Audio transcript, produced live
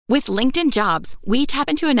With LinkedIn Jobs, we tap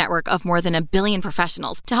into a network of more than 1 billion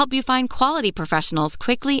professionals to help you find quality professionals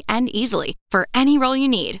quickly and easily for any role you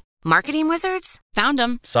need. Marketing wizards? Found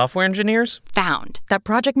them. Software engineers? Found. That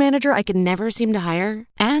project manager I could never seem to hire?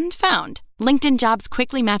 And found. LinkedIn Jobs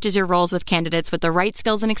quickly matches your roles with candidates with the right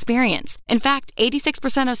skills and experience. In fact,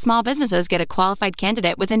 86% of small businesses get a qualified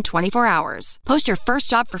candidate within 24 hours. Post your first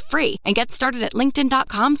job for free and get started at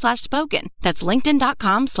linkedin.com/spoken. That's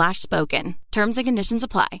linkedin.com/spoken. Terms and conditions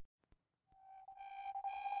apply.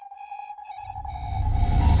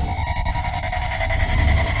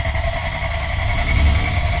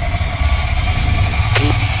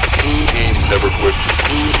 Never quit.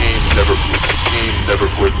 Never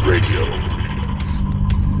quit radio.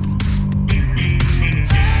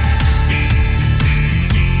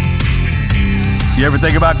 You ever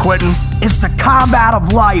think about quitting? It's the combat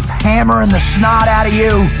of life, hammering the snot out of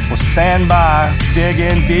you. Well, stand by, dig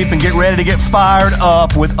in deep, and get ready to get fired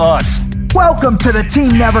up with us. Welcome to the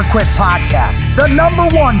Team Never Quit podcast, the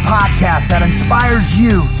 #1 podcast that inspires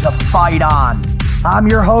you to fight on. I'm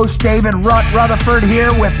your host, David Rutherford,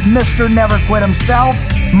 here with Mr. Never Quit himself,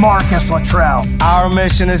 Marcus Luttrell. Our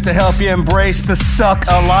mission is to help you embrace the suck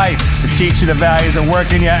of life, to teach you the values of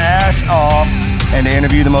working your ass off, and to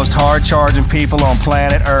interview the most hard-charging people on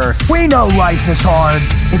planet Earth. We know life is hard.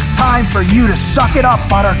 It's time for you to suck it up,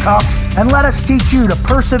 Buttercup, and let us teach you to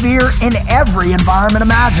persevere in every environment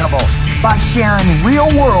imaginable by sharing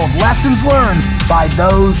real-world lessons learned by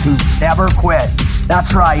those who never quit.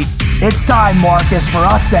 That's right. It's time, Marcus, for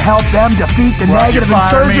us to help them defeat the negative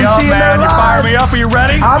insurgency in their lives. You fire me up. Are you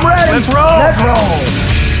ready? I'm ready. Let's roll. Let's roll.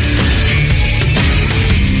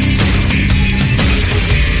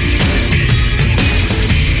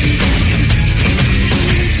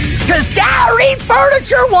 Because Gallery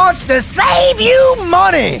Furniture wants to save you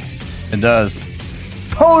money. It does.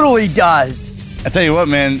 Totally does. I tell you what,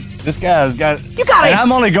 man. This guy's got. You got it.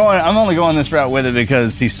 I'm only going this route with it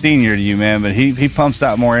because he's senior to you, man. But he pumps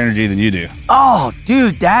out more energy than you do. Oh,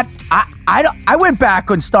 dude, I went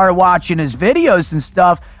back and started watching his videos and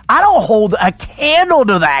stuff. I don't hold a candle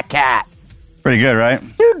to that cat. Pretty good, right?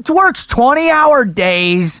 Dude works 20-hour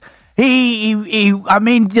days. I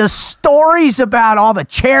mean, the stories about all the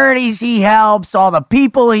charities he helps, all the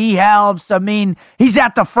people he helps. I mean, he's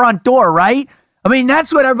at the front door, right? I mean,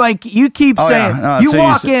 that's what everybody, you keep saying. Yeah. No, you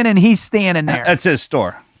walk in and he's standing there. That's his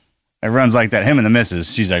store. It runs like that. Him and the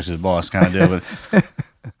missus, she's actually his boss kind of deal. But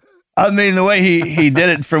I mean, the way he did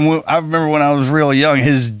it I remember when I was real young,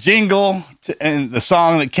 his jingle and the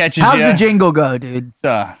song that catches How's the jingle go, dude?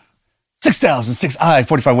 6006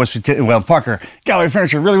 I-45 West Parker. Gallery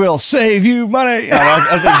Furniture really will save you money.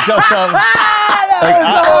 I think just awesome.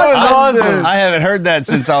 I haven't heard that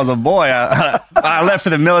since I was a boy. I left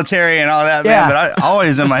for the military and all that, man, but I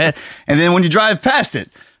always in my head. And then when you drive past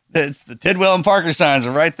it, it's the Tidwell and Parker signs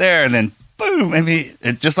are right there, and then boom, maybe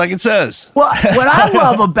it just like it says. Well, what I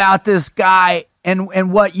love about this guy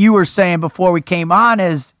and what you were saying before we came on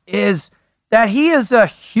is that he is a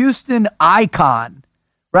Houston icon,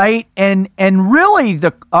 right? And really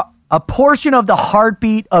a portion of the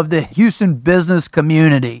heartbeat of the Houston business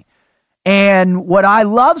community. And what I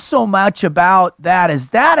love so much about that is,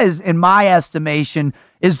 in my estimation,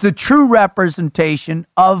 is the true representation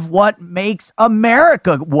of what makes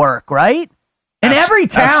America work, right? And every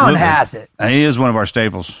town has it. He is one of our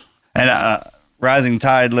staples. And rising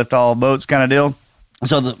tide lift all boats kind of deal.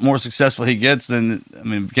 So the more successful he gets,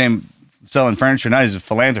 became selling furniture. Now he's a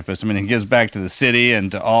philanthropist. I mean, he gives back to the city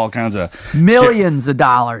and to all kinds of millions of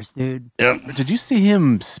dollars, dude. Yep. Did you see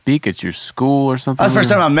him speak at your school or something? That's the first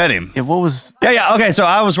time I met him. Yeah, what was? Yeah. Okay, so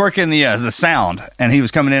I was working the sound, and he was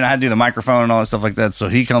coming in. I had to do the microphone and all that stuff like that. So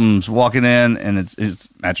he comes walking in, and it's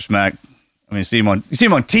Mattress Mac. I mean, you see him on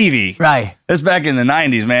TV, right? That's back in the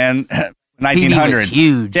 90s, man. 1900s. TV was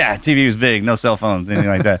huge. Yeah, TV was big. No cell phones, anything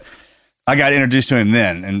like that. I got introduced to him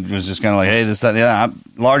then and was just kind of like, hey, this, that, yeah, I'm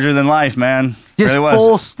larger than life, man. Just really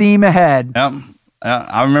full steam ahead. Yep.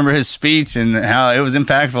 I remember his speech and how it was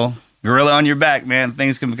impactful. Gorilla on your back, man.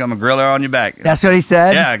 Things can become a gorilla on your back. That's what he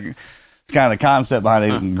said? Yeah. It's kind of the concept behind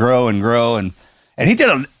it. And grow and grow. And he did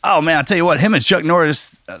I tell you what, him and Chuck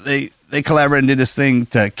Norris, they collaborated and did this thing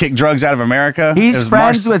to kick drugs out of America. He's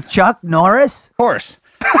friends with Chuck Norris? Of course.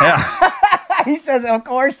 Yeah. He says, of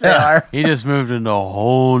course they are. He just moved into a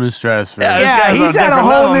whole new stratosphere. Yeah, he's at a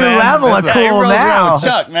whole new level of cool now.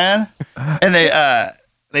 Chuck, man. And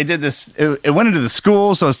they did this. It went into the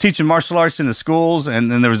schools, so I was teaching martial arts in the schools,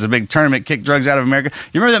 and then there was a big tournament, Kick Drugs Out of America.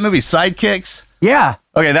 You remember that movie, Sidekicks? Yeah.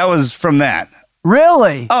 Okay, that was from that.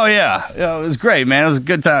 Really? Oh, yeah. It was great, man. It was a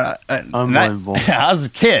good time. Unbelievable. I was a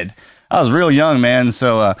kid. I was real young, man,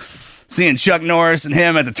 so seeing Chuck Norris and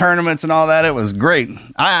him at the tournaments and all that. It was great.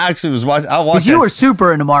 I actually was watching. I watched. Because you were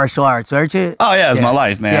super into martial arts, aren't you? Oh yeah, it was my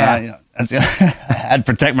life, man. Yeah. I had to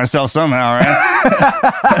protect myself somehow,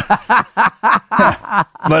 right?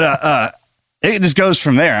 But it just goes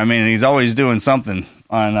from there. I mean, he's always doing something.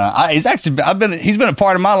 He's been a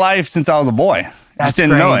part of my life since I was a boy. I just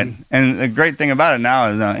didn't know it. And the great thing about it now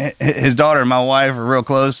is his daughter and my wife are real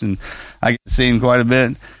close, and I get to see him quite a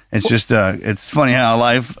bit. It's just it's funny how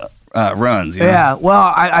life runs. You know? Yeah.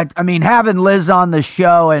 Well, I mean, having Liz on the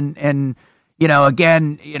show and you know,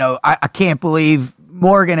 again, you know, I can't believe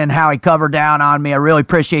Morgan and how he covered down on me. I really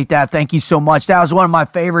appreciate that. Thank you so much. That was one of my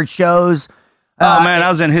favorite shows. Oh man, I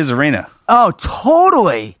was in his arena. Oh,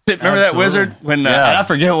 totally. Remember that wizard when and I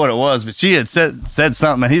forget what it was, but she had said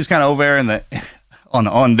something, and he was kind of over there in the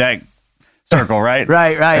on deck circle, right?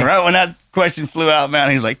 Right. And right when that question flew out, man,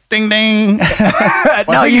 he was like, "Ding ding." I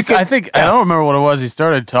don't remember what it was. He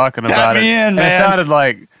started talking about it. Man. It sounded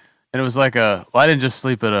like, and it was like I didn't just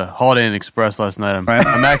sleep at a Holiday Inn Express last night. I'm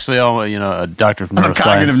actually a doctor from neuroscience.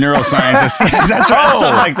 Cognitive neuroscientist. That's right,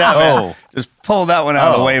 something like that, man. Just pull that one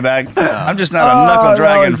out of the way back. I'm just not a knuckle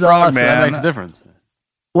dragging frog, awesome. man. That makes a difference.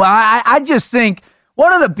 Well, I just think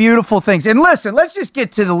one of the beautiful things, and listen, let's just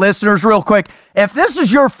get to the listeners real quick. If this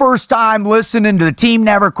is your first time listening to the Team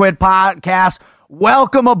Never Quit podcast,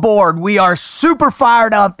 welcome aboard. We are super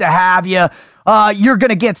fired up to have you. You're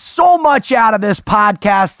going to get so much out of this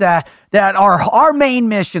podcast that our main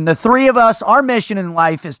mission, the three of us, our mission in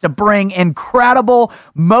life is to bring incredible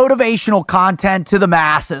motivational content to the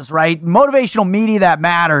masses, right? Motivational media that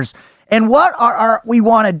matters. And what we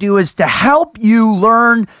want to do is to help you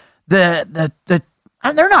learn the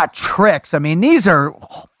and they're not tricks. I mean, these are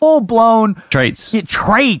full-blown Traits.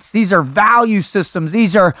 These are value systems.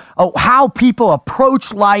 These are how people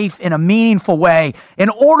approach life in a meaningful way in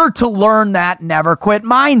order to learn that never quit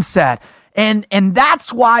mindset. And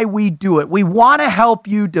that's why we do it. We want to help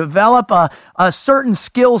you develop a certain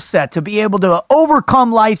skill set to be able to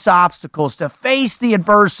overcome life's obstacles, to face the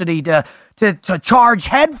adversity, to charge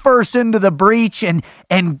headfirst into the breach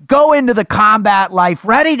and go into the combat life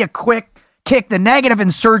ready to kick the negative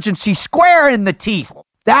insurgency square in the teeth.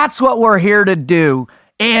 That's what we're here to do.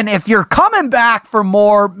 And if you're coming back for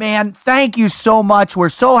more, man, thank you so much. We're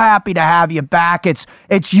so happy to have you back. It's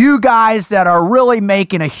you guys that are really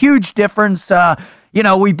making a huge difference.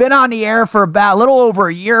 We've been on the air for about a little over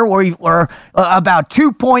a year. We're about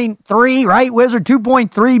 2.3, right, Wizard?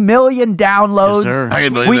 2.3 million downloads. Yes, sir. I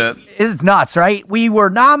can believe that. It's nuts, right? We were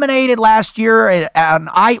nominated last year on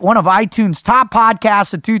one of iTunes' top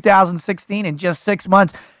podcasts of 2016 in just 6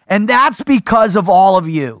 months. And that's because of all of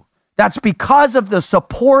you. That's because of the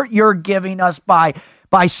support you're giving us by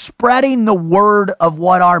spreading the word of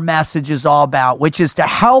what our message is all about, which is to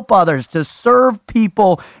help others, to serve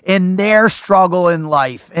people in their struggle in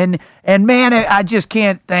life. And man, I just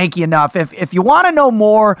can't thank you enough. If you want to know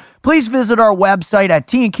more, please visit our website at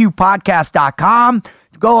tnqpodcast.com.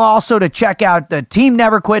 Go also to check out the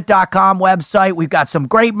teamneverquit.com website. We've got some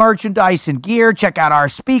great merchandise and gear. Check out our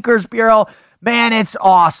speakers bureau. Man, it's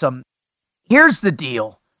awesome. Here's the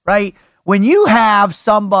deal, right? When you have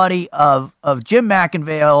somebody of Jim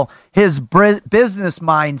McIngvale, his business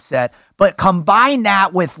mindset, but combine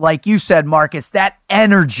that with, like you said, Marcus, that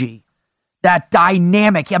energy, that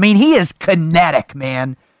dynamic. I mean, he is kinetic,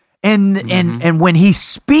 man. And when he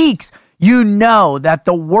speaks, you know that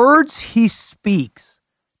the words he speaks,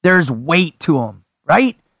 there's weight to them,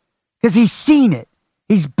 right? Because he's seen it.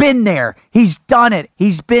 He's been there. He's done it.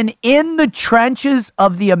 He's been in the trenches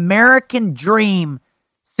of the American dream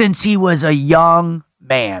since he was a young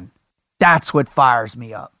man. That's what fires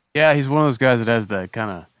me up. Yeah, he's one of those guys that has that kind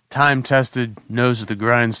of time-tested, nose to the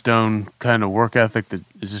grindstone kind of work ethic that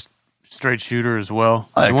is just straight shooter as well.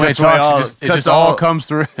 And when he talks, it just all comes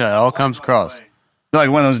through. Yeah, it all comes across. Like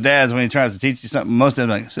one of those dads when he tries to teach you something, most of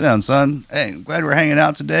them like, sit down, son. Hey, I'm glad we're hanging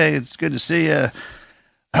out today. It's good to see you.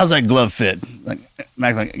 How's that glove fit? Like,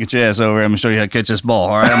 Mac, get your ass over here. I'm going to show you how to catch this ball.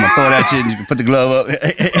 All right, I'm going to throw it at you and you can put the glove up.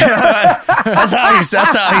 That's how he's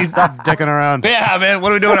dicking around. Yeah, man,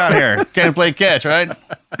 what are we doing out here? Can't play catch, right?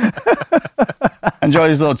 Enjoy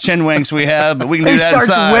these little chin winks we have, but we can do that inside. He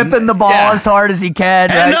starts whipping the ball as hard as he can.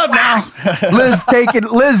 Hand up now.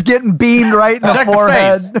 Liz getting beamed right in the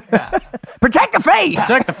forehead. Protect the face.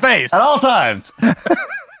 Protect the face. At all times.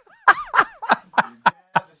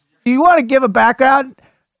 Do you want to give a background?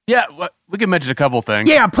 Yeah, we can mention a couple things.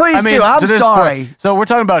 Yeah, please do. I'm sorry. So we're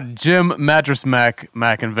talking about Jim Mattress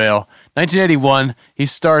McIngvale. 1981, he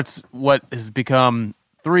starts what has become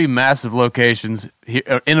 3 massive locations in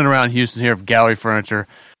and around Houston here of Gallery Furniture.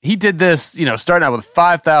 He did this, starting out with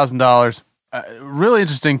 $5,000. really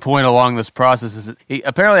interesting point along this process is that he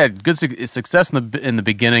apparently had good success in the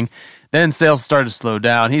beginning. Then sales started to slow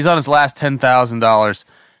down. He's on his last $10,000,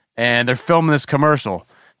 and they're filming this commercial.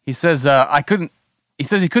 He says, he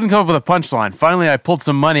couldn't come up with a punchline. Finally, I pulled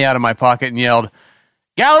some money out of my pocket and yelled,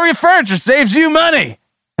 "Gallery Furniture saves you money!"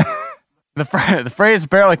 The phrase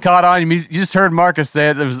apparently caught on. You just heard Marcus say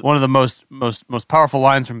it. It was one of the most powerful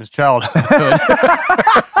lines from his childhood.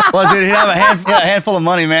 Well, dude, he'd have a handful of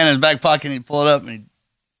money, man, in his back pocket, and he'd pull it up and he'd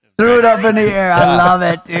threw it up in the air. I love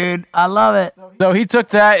it, dude. I love it. So he took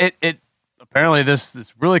that. It apparently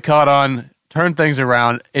this really caught on, turned things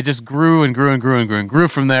around. It just grew and grew and grew and grew and grew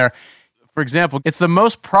from there. For example, it's the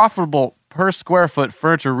most profitable per square foot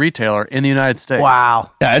furniture retailer in the United States.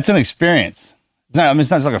 Wow. Yeah, it's an experience. It's not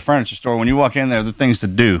just like a furniture store. When you walk in there, the things to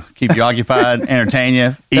do, keep you occupied, entertain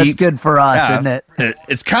you, eat. That's good for us, isn't it?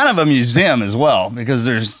 It's kind of a museum as well, because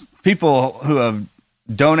there's people who have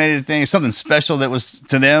donated things, something special that was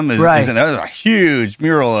to them. There's a huge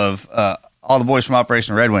mural of all the boys from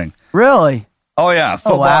Operation Red Wing. Really? Oh, yeah.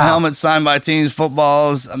 Football helmets signed by teams,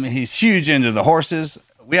 footballs. I mean, he's huge into the horses.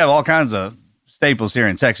 We have all kinds of staples here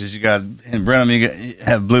in Texas. You got in Brenham, you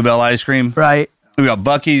have Bluebell ice cream. Right. We got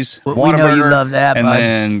Buc-ee's, We know you love that, and bud.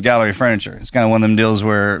 then Gallery Furniture. It's kind of one of them deals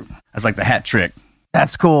where it's like the hat trick.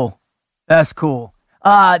 That's cool. That's cool.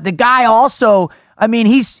 The guy also, I mean,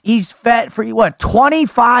 he's fed for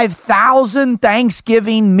 25,000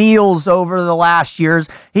 Thanksgiving meals over the last years.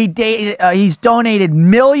 He's donated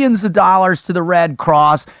millions of dollars to the Red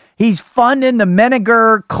Cross. He's funding the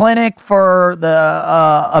Menninger Clinic for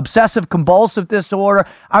the obsessive compulsive disorder.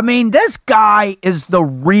 I mean, this guy is the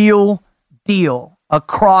real deal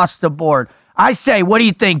across the board. I say, what do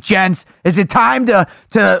you think, gents? Is it time to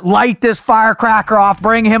light this firecracker off,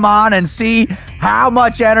 bring him on, and see how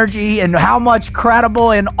much energy and how much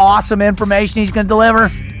credible and awesome information he's going to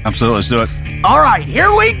deliver? Absolutely. Let's do it. All right,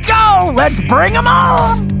 here we go. Let's bring him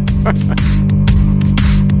on.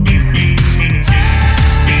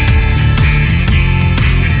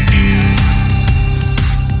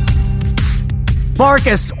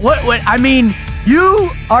 Marcus, what I mean,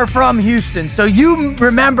 you are from Houston, so you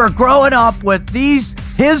remember growing up with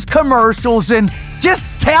his commercials, and just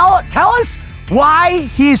tell us why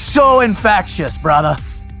he's so infectious, brother.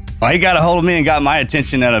 Well, he got a hold of me and got my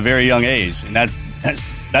attention at a very young age, and that's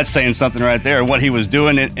saying something right there. What he was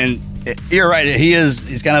doing, and you're right,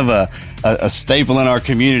 he's kind of a staple in our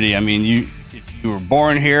community. I mean, if you were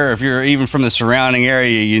born here, if you're even from the surrounding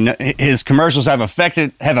area, you know his commercials have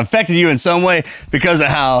affected you in some way because of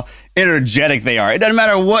how energetic they are. It doesn't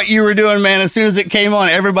matter what you were doing, man. As soon as it came on,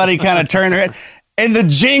 everybody kind of turned their head. And the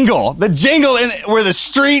jingle where the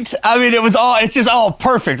street, I mean, it's just all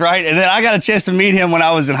perfect, right? And then I got a chance to meet him when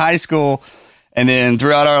I was in high school, and then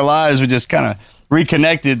throughout our lives, we just kind of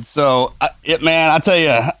reconnected. So, I tell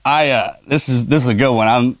you, this is a good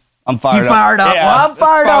one. I'm fired up. You fired up? Yeah, well, I'm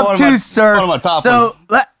fired up too, sir. One of my top ones.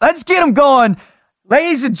 Let's get them going.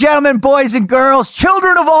 Ladies and gentlemen, boys and girls,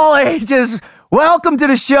 children of all ages, welcome to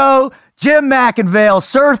the show, Jim McIngvale.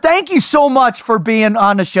 Sir, thank you so much for being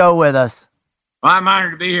on the show with us. Well, I'm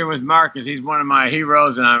honored to be here with Marcus. He's one of my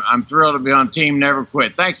heroes, and I'm thrilled to be on Team Never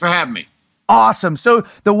Quit. Thanks for having me. Awesome. So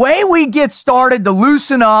the way we get started to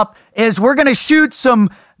loosen up is we're going to shoot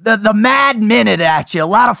the mad minute at you. A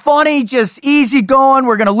lot of funny, just easy going.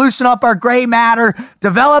 We're going to loosen up our gray matter,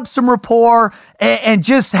 develop some rapport, and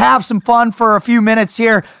just have some fun for a few minutes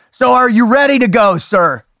here. So are you ready to go,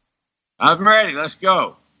 sir? I'm ready. Let's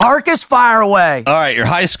go. Marcus, fire away. All right, your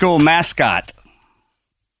high school mascot.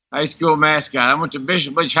 High school mascot. I went to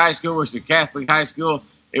Bishop Butch High School, which is a Catholic high school.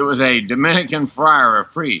 It was a Dominican friar, a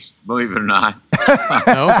priest, believe it or not.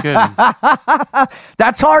 No kidding.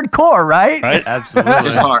 That's hardcore, right? Right, absolutely.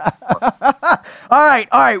 It's hard. All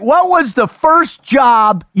right. What was the first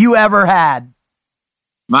job you ever had?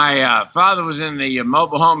 My father was in the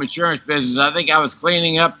mobile home insurance business. I think I was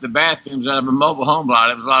cleaning up the bathrooms out of a mobile home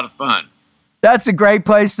lot. It was a lot of fun. That's a great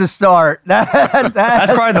place to start.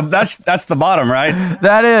 That's probably that's the bottom, right?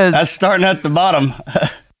 That is. That's starting at the bottom.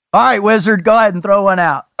 All right, Wizard, go ahead and throw one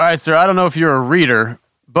out. All right, sir. I don't know if you're a reader,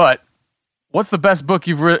 but what's the best book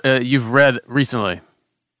you've read recently?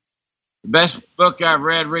 The best book I've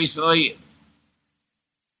read recently.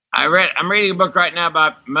 I'm reading a book right now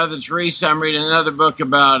about Mother Teresa. I'm reading another book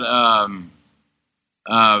about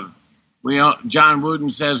John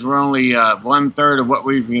Wooden says we're only 1/3 of what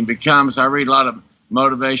we can become. So I read a lot of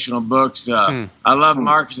motivational books. I love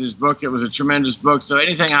Marcus's book. It was a tremendous book. So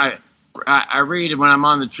anything I read when I'm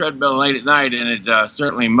on the treadmill late at night, and it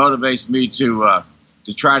certainly motivates me to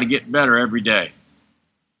try to get better every day.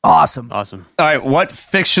 Awesome. All right, what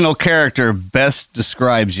fictional character best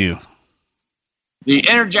describes you? The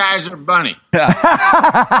Energizer Bunny.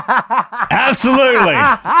 Absolutely.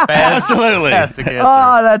 Absolutely.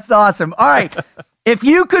 Oh, that's awesome. All right. If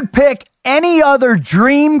you could pick any other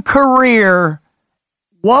dream career,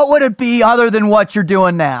 what would it be other than what you're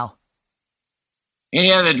doing now?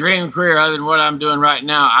 Any other dream career other than what I'm doing right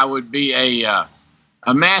now, I would be a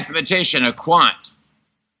mathematician, a quant.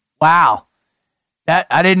 Wow. That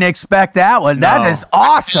I didn't expect that one. No. That is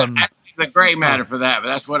awesome. The gray matter for that, but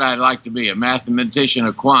that's what I'd like to be, a mathematician,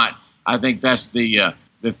 a quant. I think that's the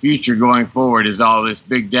future going forward is all this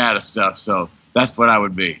big data stuff. So that's what I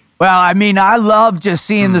would be. Well, I mean, I love just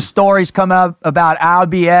seeing the stories come up about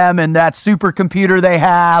IBM and that supercomputer they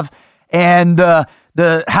have, and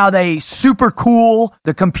how they super cool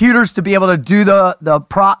the computers to be able to do the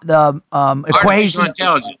equation. Artificial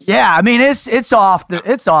intelligence. Yeah, I mean it's off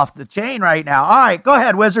the chain right now. All right, go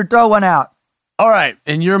ahead, Wizard, throw one out. All right,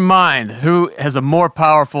 in your mind, who has a more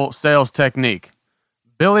powerful sales technique,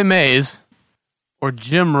 Billy Mays or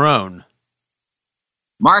Jim Rohn?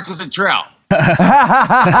 Marcus Luttrell. Wait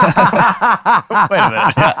a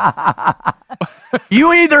minute.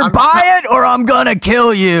 You either buy it or I'm going to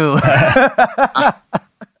kill you.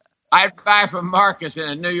 I'd buy from Marcus in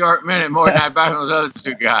a New York Minute more than I'd buy from those other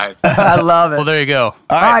two guys. I love it. Well, there you go.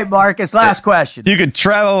 All right, Marcus, last question. If you could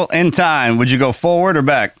travel in time, would you go forward or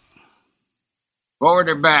back? Forward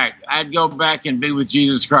or back? I'd go back and be with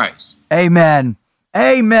Jesus Christ. Amen.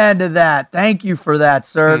 Amen to that. Thank you for that,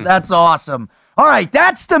 sir. That's awesome. All right,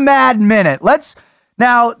 that's the Mad Minute.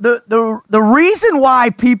 Now the reason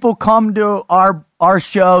why people come to our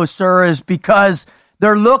show, sir, is because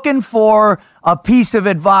they're looking for a piece of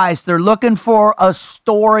advice. They're looking for a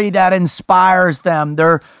story that inspires them.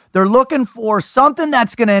 They're looking for something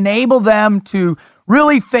that's going to enable them to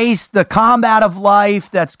really face the combat of life,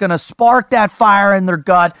 that's going to spark that fire in their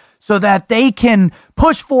gut so that they can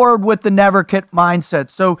push forward with the never quit mindset.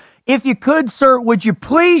 So if you could, sir, would you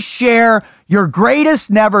please share your greatest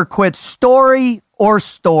never quit story or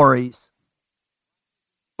stories?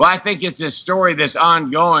 Well, I think it's a story that's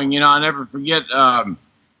ongoing. I'll never forget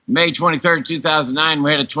May 23rd, 2009,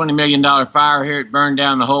 we had a $20 million fire here. It burned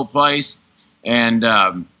down the whole place.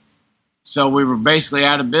 And so we were basically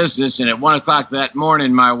out of business. And at 1 o'clock that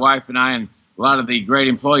morning, my wife and I and a lot of the great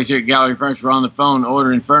employees here at Gallery Furniture were on the phone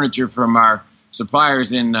ordering furniture from our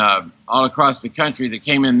suppliers in all across the country that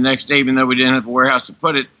came in the next day, even though we didn't have a warehouse to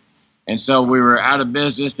put it. And so we were out of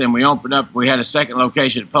business. Then we opened up. We had a second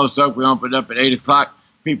location at Post Oak. We opened up at 8 o'clock.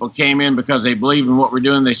 People came in because they believed in what we're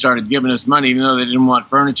doing. They started giving us money, even though they didn't want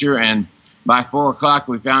furniture. And by 4 o'clock,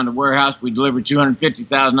 we found a warehouse. We delivered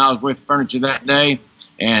 $250,000 worth of furniture that day.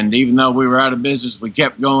 And even though we were out of business, we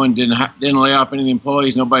kept going, didn't lay off any of the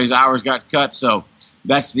employees. Nobody's hours got cut. So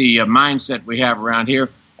that's the mindset we have around here.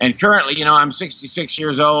 And currently, I'm 66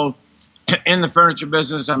 years old in the furniture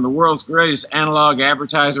business. I'm the world's greatest analog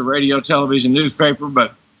advertiser, radio, television, newspaper.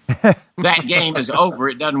 But that game is over.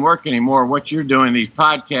 It doesn't work anymore. What you're doing, these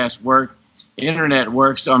podcasts work, internet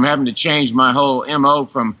works. So I'm having to change my whole MO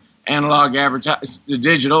from analog advertising to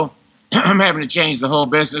digital. I'm having to change the whole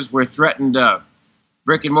business. We're threatened.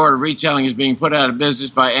 Brick and mortar retailing is being put out of business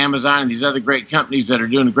by Amazon and these other great companies that are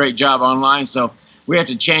doing a great job online. So we have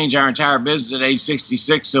to change our entire business at age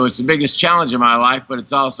 66. So it's the biggest challenge of my life, but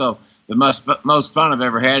it's also the most fun I've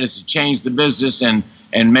ever had, is to change the business and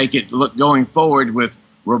make it look going forward with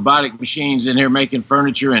robotic machines in here making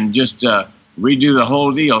furniture and just redo the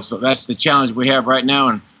whole deal. So that's the challenge we have right now,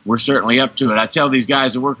 and we're certainly up to it. I tell these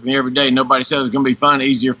guys that work with me every day, nobody says it's going to be fun,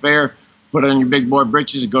 easy, or fair. Put on your big boy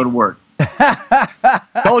britches and go to work.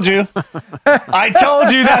 Told you. I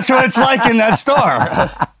told you that's what it's like in that store.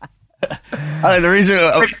 The reason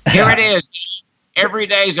here it is. Every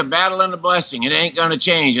day is a battle and a blessing. It ain't going to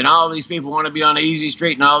change. And all these people want to be on the easy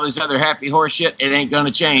street and all this other happy horse shit. It ain't going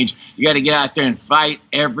to change. You got to get out there and fight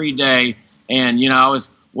every day. And, I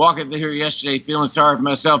was walking through here yesterday feeling sorry for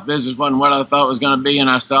myself. Business wasn't what I thought it was going to be. And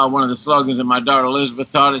I saw one of the slogans that my daughter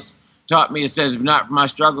Elizabeth taught me. It says, if not for my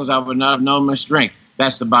struggles, I would not have known my strength.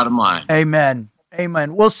 That's the bottom line. Amen.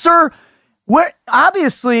 Amen. Well, sir,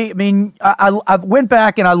 obviously, I mean, I went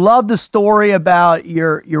back and I love the story about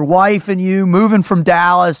your wife and you moving from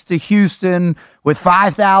Dallas to Houston with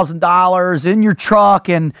 $5,000 in your truck.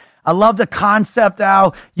 And I love the concept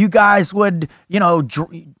how you guys would,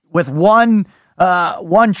 with one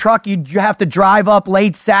truck, you have to drive up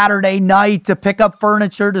late Saturday night to pick up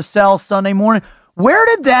furniture to sell Sunday morning. Where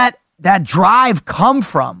did that drive come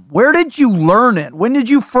from? Where did you learn it? When did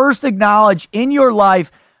you first acknowledge in your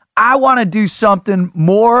life, I want to do something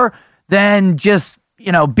more than just,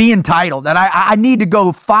 be entitled, that I need to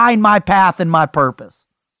go find my path and my purpose?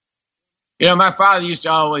 You know, my father used to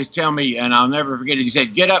always tell me, and I'll never forget it, he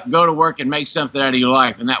said, get up, go to work, and make something out of your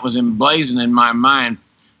life. And that was emblazoned in my mind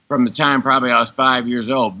from the time probably I was 5 years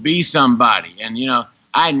old. Be somebody. And, you know,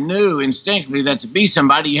 I knew instinctively that to be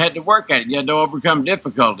somebody, you had to work at it. You had to overcome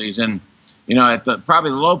difficulties. And, you know, probably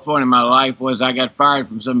the low point in my life was I got fired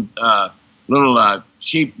from some little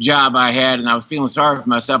cheap job I had, and I was feeling sorry for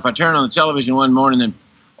myself. I turned on the television one morning, and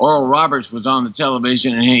Oral Roberts was on the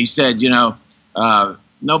television, and he said, you know,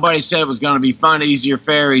 nobody said it was going to be fun, easy, or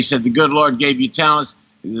fair. He said the good Lord gave you talents.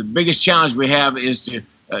 The biggest challenge we have is to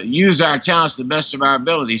use our talents to the best of our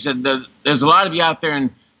ability. He said there's a lot of you out there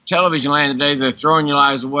in television land today that are throwing your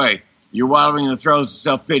lives away. You're wallowing in the throes of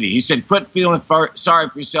self-pity. He said quit feeling sorry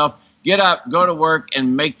for yourself. Get up, go to work,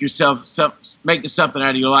 and make something out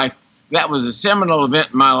of your life. That was a seminal event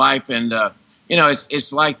in my life, and you know,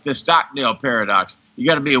 it's like the Stockdale paradox. You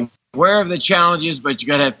got to be aware of the challenges, but you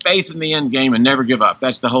got to have faith in the end game and never give up.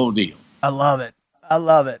 That's the whole deal. I love it. I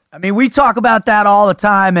love it. I mean, we talk about that all the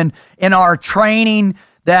time, and in our training,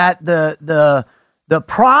 that the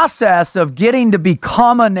process of getting to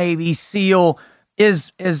become a Navy SEAL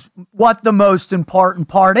is what the most important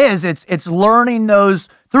part is. It's learning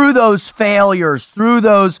through those failures, through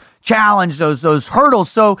those challenges, those hurdles.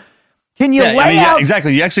 So can you lay out?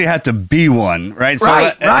 Exactly. You actually have to be one, right?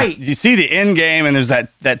 Right. You see the end game, and there's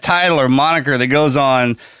that title or moniker that goes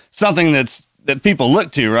on something that people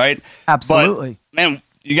look to, right? Absolutely. But, man,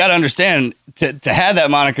 you got to understand, to have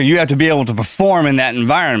that moniker, you have to be able to perform in that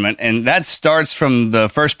environment, and that starts from the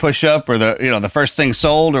first push-up or the first thing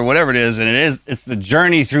sold or whatever it is, and it's the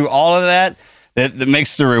journey through all of that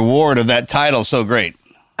makes the reward of that title so great.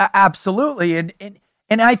 Absolutely,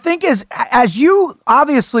 and I think as you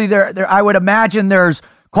obviously there I would imagine there's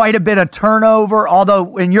quite a bit of turnover.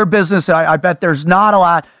 Although in your business, I bet there's not a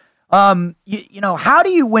lot. You know, how do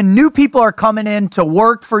you, when new people are coming in to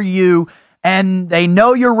work for you and they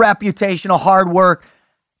know your reputation of hard work,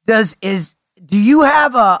 do you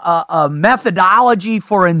have a methodology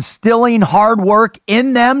for instilling hard work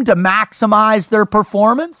in them to maximize their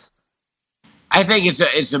performance? I think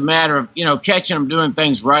it's a matter of, you know, catching them doing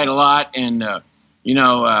things right a lot, and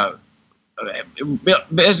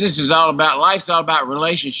business is all about, life's all about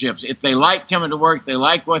relationships. If they like coming to work, they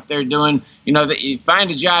like what they're doing, you know, that you find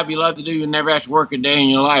a job you love to do, you never have to work a day in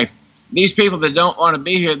your life. These people that don't want to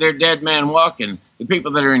be here, they're dead man walking. The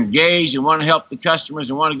people that are engaged and want to help the customers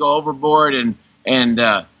and want to go overboard and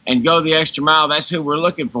go the extra mile, that's who we're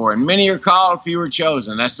looking for. And many are called, few are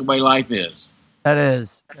chosen. That's the way life is. That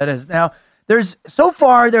is. Now, there's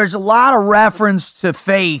a lot of reference to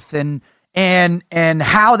faith and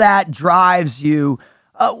how that drives you.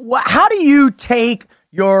 How do you take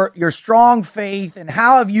your strong faith, and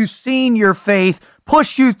how have you seen your faith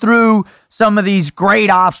push you through some of these great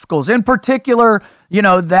obstacles? In particular, you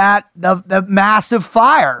know, that the massive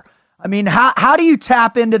fire. I mean, how do you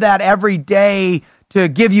tap into that every day to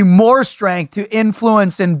give you more strength to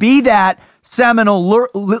influence and be that seminal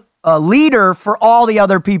leader for all the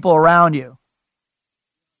other people around you?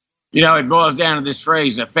 You know, it boils down to this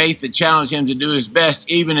phrase, a faith that challenged him to do his best,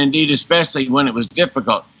 even indeed, especially when it was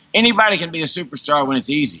difficult. Anybody can be a superstar when it's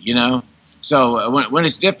easy, you know. So when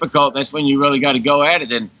it's difficult, that's when you really got to go at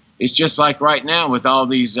it. And it's just like right now with all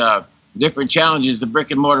these different challenges the brick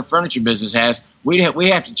and mortar furniture business has. We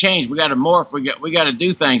have to change. We got to morph. We got to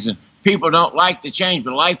do things. And people don't like to change,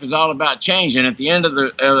 but life is all about change. And at the end of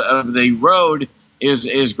the road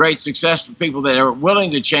is great success for people that are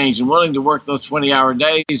willing to change and willing to work those 20-hour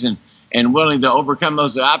days and willing to overcome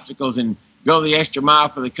those obstacles and go the extra mile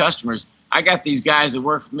for the customers. I got these guys that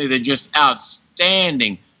work for me. They're just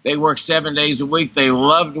outstanding. They work 7 days a week. They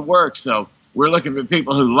love to work. So we're looking for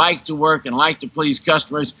people who like to work and like to please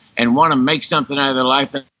customers and want to make something out of their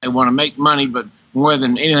life. They want to make money, but more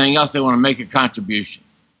than anything else, they want to make a contribution.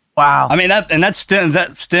 Wow. I mean, that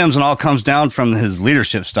stems and all comes down from his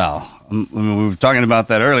leadership style. I mean, we were talking about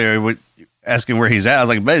that earlier, asking where he's at. I was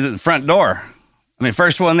like, he's at the front door. I mean,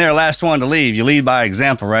 first one there, last one to leave. You lead by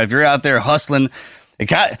example, right? If you're out there hustling,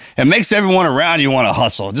 it makes everyone around you want to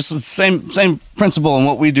hustle. Just the same principle in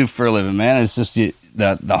what we do for a living, man. It's just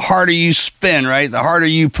the harder you spin, right? The harder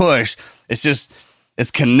you push. It's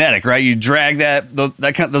kinetic, right? You drag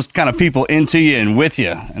those kind of people into you and with you,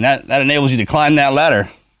 and that enables you to climb that ladder.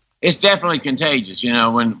 It's definitely contagious, you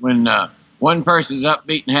know. When one person's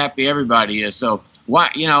upbeat and happy, everybody is. So why,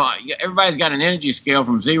 you know, everybody's got an energy scale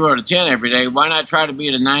from 0 to 10 every day. Why not try to be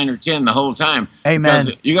at a 9 or 10 the whole time? Amen.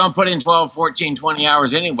 Because you're going to put in 12, 14, 20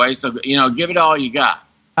 hours anyway. So, you know, give it all you got.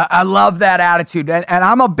 I love that attitude. And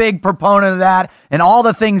I'm a big proponent of that. And all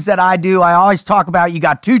the things that I do, I always talk about, you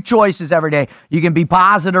got two choices every day. You can be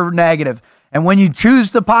positive or negative. And when you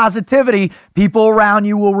choose the positivity, people around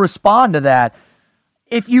you will respond to that.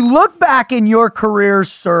 If you look back in your career,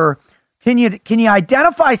 sir, can you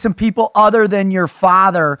identify some people other than your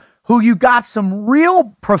father who you got some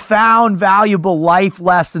real profound, valuable life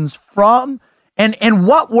lessons from? And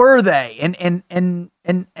what were they? And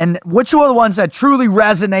which were the ones that truly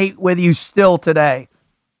resonate with you still today?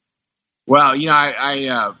 Well,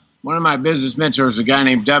 I one of my business mentors, a guy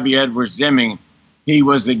named W. Edwards Deming. He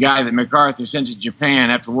was the guy that MacArthur sent to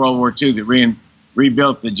Japan after World War II that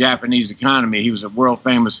rebuilt the Japanese economy. He was a world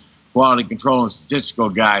famous quality control and statistical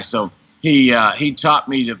guy. So he taught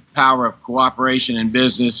me the power of cooperation in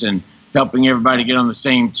business and helping everybody get on the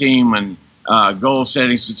same team and goal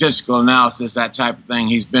setting, statistical analysis, that type of thing.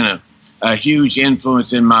 He's been a huge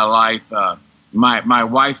influence in my life. My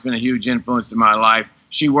wife's been a huge influence in my life.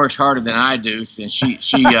 She works harder than I do, and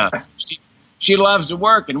she loves to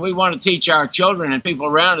work, and we want to teach our children and people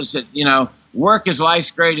around us that, work is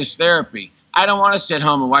life's greatest therapy. I don't want to sit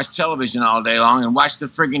home and watch television all day long and watch the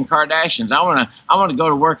friggin' Kardashians. I want to go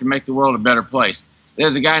to work and make the world a better place.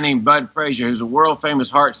 There's a guy named Bud Frazier who's a world famous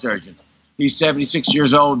heart surgeon. He's 76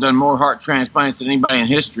 years old, done more heart transplants than anybody in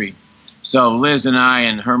history. So Liz and I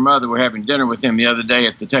and her mother were having dinner with him the other day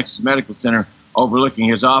at the Texas Medical Center overlooking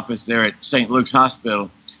his office there at St. Luke's Hospital.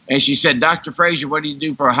 And she said, Dr. Frazier, what do you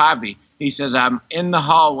do for a hobby? He says, I'm in the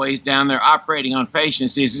hallways down there operating on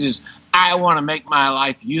patients. He says, I want to make my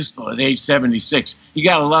life useful at age 76. You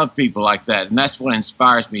got to love people like that. And that's what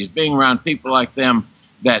inspires me, is being around people like them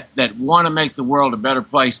that want to make the world a better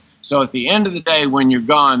place. So at the end of the day, when you're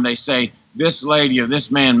gone, they say, this lady or this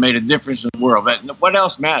man made a difference in the world. What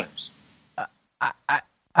else matters?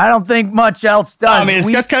 I don't think much else does. I mean,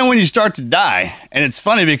 that's kind of when you start to die. And it's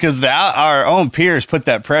funny because our own peers put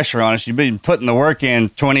that pressure on us. You've been putting the work in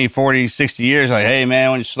 20, 40, 60 years. Like, hey,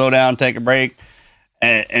 man, when you slow down, take a break.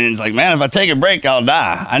 And it's like, man, if I take a break, I'll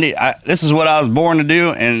die. This is what I was born to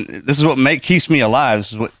do. And this is what keeps me alive.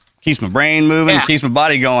 This is what keeps my brain moving, keeps my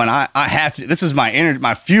body going. I have to. This is my energy,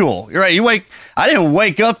 my fuel. You're right. I didn't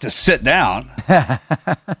wake up to sit down.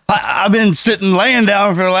 I've been laying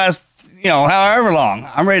down for the last, however long.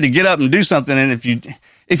 I'm ready to get up and do something. And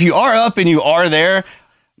if you are up and you are there,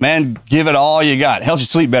 man, give it all you got. It helps you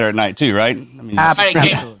sleep better at night too, right? I mean, somebody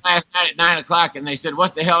came last night at 9:00 and they said,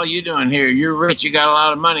 "What the hell are you doing here? You're rich. You got a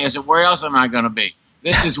lot of money." I said, "Where else am I going to be?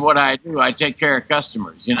 This is what I do. I take care of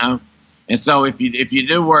customers, And so if you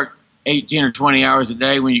do work 18 or 20 hours a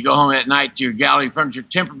day, when you go home at night to your gallery furniture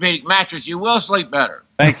Tempur-Pedic mattress, you will sleep better."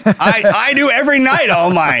 I do every night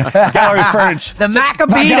on my gallery furniture. The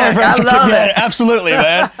Maccabee. I love it. Absolutely,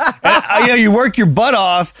 man. And, you work your butt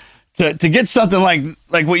off to get something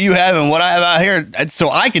like what you have and what I have out here, so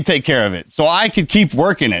I could take care of it, so I could keep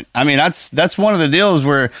working it. I mean, that's one of the deals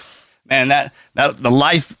where, man, that the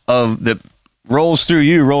life that rolls through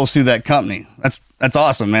that company. That's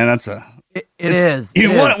awesome, man. It is.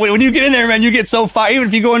 When you get in there, man, you get so fired. Even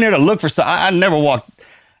if you go in there to look for something, I never walked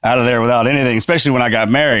out of there without anything, especially when I got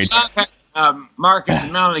married. Marcus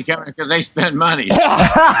and Melanie coming because they spend money. Good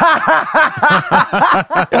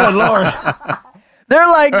Lord. They're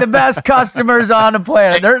like the best customers on the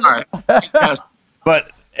planet. But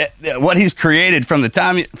what he's created from the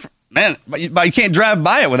time, but you can't drive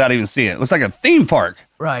by it without even seeing it. It looks like a theme park.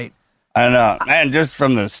 Right. I don't know, man. Just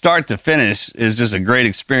from the start to finish is just a great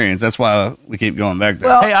experience. That's why we keep going back there.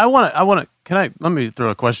 Well, hey, I want to. Let me throw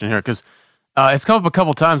a question here because it's come up a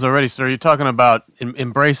couple times already, sir. You're talking about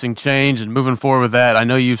embracing change and moving forward with that. I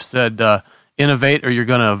know you've said innovate or you're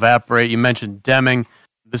going to evaporate. You mentioned Deming,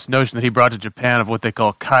 this notion that he brought to Japan of what they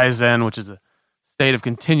call Kaizen, which is a state of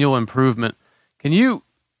continual improvement. Can you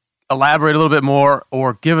elaborate a little bit more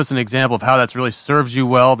or give us an example of how that's really served you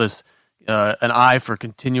well? This an eye for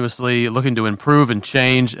continuously looking to improve and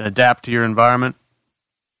change and adapt to your environment?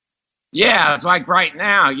 Yeah, it's like right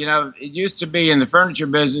now, it used to be in the furniture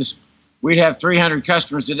business, we'd have 300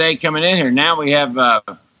 customers a day coming in here. Now we have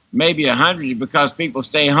maybe 100 because people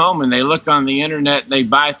stay home and they look on the internet, they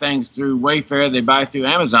buy things through Wayfair, they buy through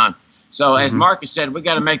Amazon. So as Marcus said, we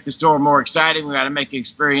got to make the store more exciting. We got to make it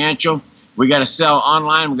experiential. We got to sell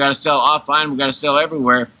online. We got to sell offline. We got to sell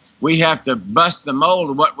everywhere. We have to bust the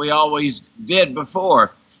mold of what we always did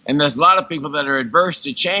before. And there's a lot of people that are adverse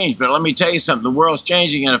to change. But let me tell you something. The world's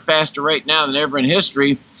changing at a faster rate now than ever in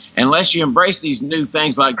history. Unless you embrace these new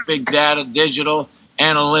things like big data, digital,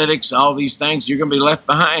 analytics, all these things, you're going to be left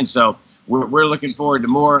behind. So we're looking forward to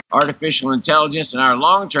more artificial intelligence. And our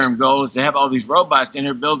long-term goal is to have all these robots in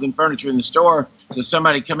here building furniture in the store. So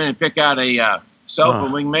somebody come in and pick out a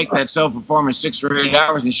sofa, we can make that sofa for them in 6 or 8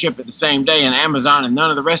 hours and ship it the same day. And Amazon and none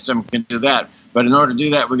of the rest of them can do that. But in order to do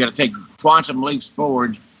that, we got to take quantum leaps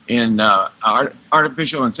forward in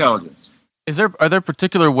artificial intelligence. Are there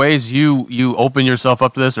particular ways you open yourself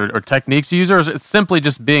up to this, or techniques you use, or is it simply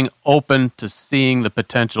just being open to seeing the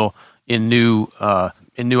potential in new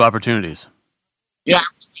opportunities? Yeah,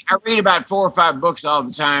 I read about 4 or 5 books all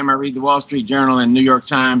the time. I read the Wall Street Journal and New York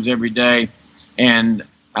Times every day, and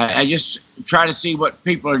I just try to see what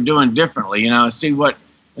people are doing differently. See what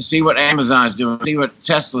Amazon's doing, see what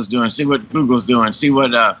Tesla's doing, see what Google's doing, see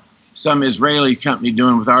what some Israeli company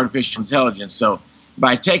doing with artificial intelligence. So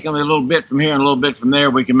by taking a little bit from here and a little bit from there,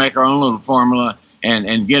 we can make our own little formula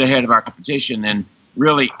and get ahead of our competition and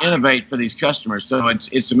really innovate for these customers. So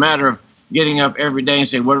it's a matter of getting up every day and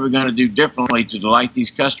say, what are we going to do differently to delight these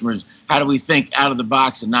customers? How do we think out of the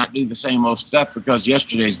box and not do the same old stuff because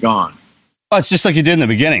yesterday's gone? Well, it's just like you did in the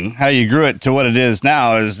beginning. How you grew it to what it is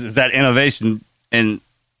now is that innovation and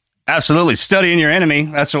absolutely studying your enemy.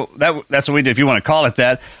 That's what we do, if you want to call it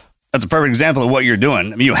that. That's a perfect example of what you're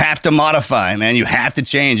doing. I mean, you have to modify, man. You have to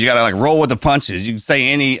change. You got to roll with the punches. You can say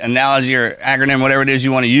any analogy or acronym, whatever it is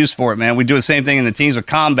you want to use for it, man. We do the same thing in the teams with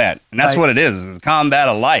combat, and that's what it is. It's the combat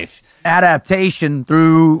of life. Adaptation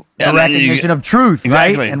through the recognition of truth,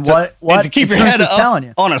 exactly. Right? And what to keep your head up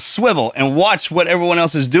on a swivel and watch what everyone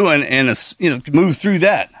else is doing and move through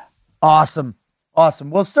that. Awesome.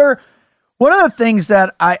 Well, sir, one of the things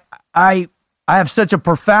that I have such a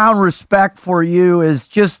profound respect for you is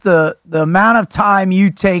just the amount of time you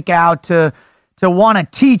take out to want to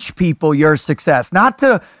teach people your success, not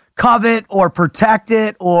to covet or protect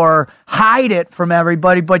it or hide it from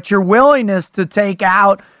everybody, but your willingness to take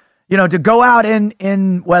out, to go out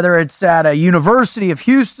in whether it's at a University of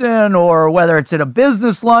Houston or whether it's at a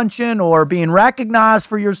business luncheon or being recognized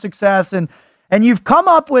for your success. And you've come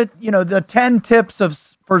up with, the 10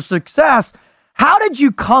 tips for success. How did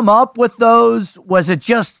you come up with those? Was it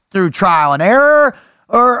just through trial and error?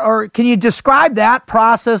 Or can you describe that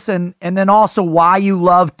process and then also why you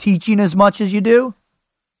love teaching as much as you do?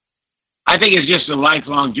 I think it's just a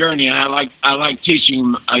lifelong journey, and I like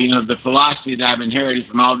teaching, the philosophy that I've inherited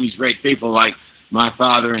from all these great people like my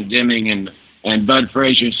father and Deming and Bud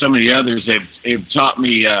Frazier and so many others. They've taught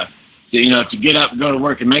me, to get up, go to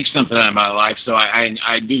work, and make something out of my life. So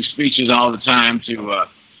I do speeches all the time to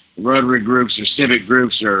Rotary groups or civic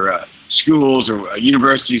groups or schools or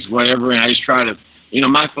universities, whatever, and I just try to,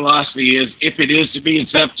 my philosophy is, if it is to be,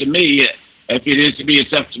 it's up to me. If it is to be,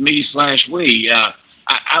 it's up to me / we.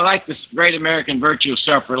 I like this great American virtue of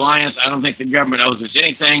self-reliance. I don't think the government owes us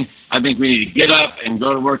anything. I think we need to get up and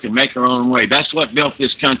go to work and make our own way. That's what built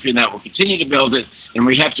this country, and that will continue to build it. And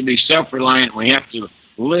we have to be self-reliant. We have to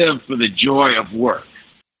live for the joy of work.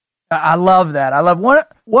 I love that. I love one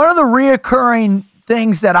of the reoccurring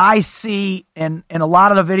things that I see in a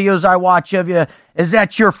lot of the videos I watch of you is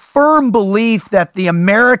that your firm belief that the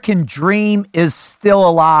American dream is still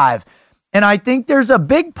alive. And I think there's a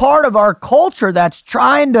big part of our culture that's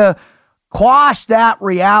trying to quash that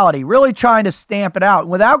reality, really trying to stamp it out.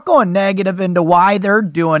 Without going negative into why they're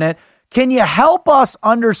doing it, can you help us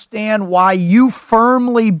understand why you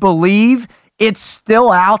firmly believe it's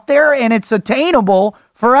still out there and it's attainable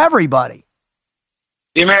for everybody?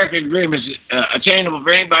 The American dream is attainable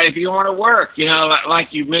for anybody if you want to work. Like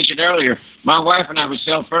you mentioned earlier, my wife and I would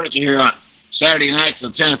sell furniture here on Saturday nights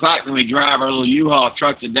till 10 o'clock. Then we drive our little U-Haul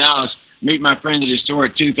truck to Dallas, meet my friend at his store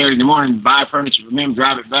at 2:30 in the morning, buy furniture from him,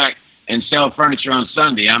 drive it back, and sell furniture on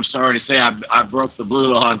Sunday. I'm sorry to say I broke the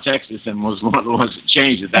blue law in Texas and was one of the ones that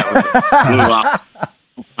changed it. That was the blue law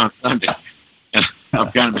on Sunday. And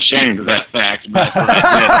I'm kind of ashamed of that fact. But that's what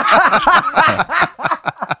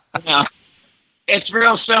I did. It's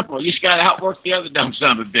real simple. You just got to outwork the other dumb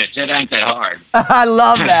son of a bitch. That ain't that hard. I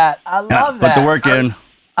love that. I love that. Put the work in.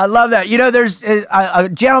 I love that. There's a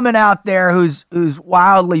gentleman out there who's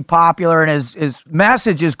wildly popular and his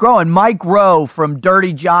message is growing. Mike Rowe from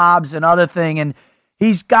Dirty Jobs and other thing, and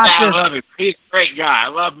he's got this. I love him. He's a great guy. I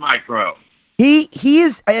love Mike Rowe. He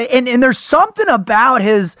is, and there's something about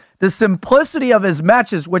the simplicity of his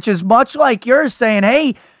message, which is much like you're saying.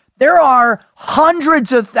 Hey, there are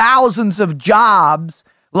hundreds of thousands of jobs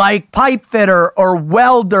like pipe fitter or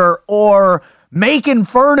welder or making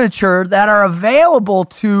furniture that are available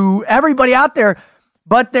to everybody out there,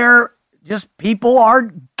 but they're just, people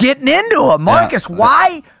are getting into them. Marcus,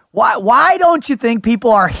 why don't you think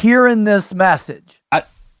people are hearing this message? I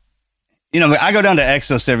go down to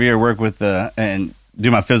Exos every year, work with and do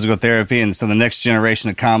my physical therapy, and so the next generation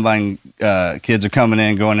of combine kids are coming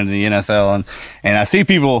in, going into the NFL, and I see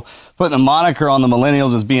people putting a moniker on the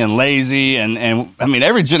millennials as being lazy, and I mean,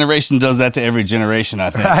 every generation does that to every generation, I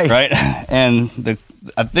think, right? And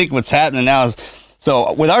I think what's happening now is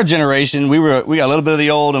So with our generation, we got a little bit of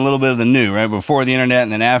the old and a little bit of the new, right? Before the internet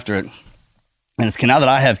and then after it. And it's now that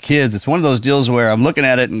I have kids, it's one of those deals where I'm looking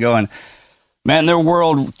at it and going, man, their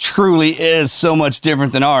world truly is so much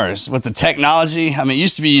different than ours. With the technology, I mean, it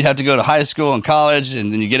used to be you'd have to go to high school and college,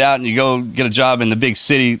 and then you get out and you go get a job in the big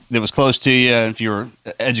city that was close to you. If you were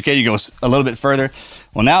educated, you go a little bit further.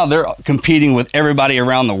 Well, now they're competing with everybody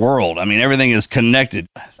around the world. I mean, everything is connected.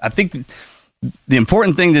 I think the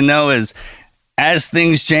important thing to know is as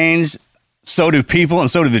things change, so do people and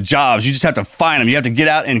so do the jobs. You just have to find them. You have to get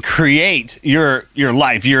out and create your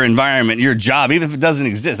life, your environment, your job, even if it doesn't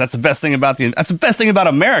exist. That's the best thing about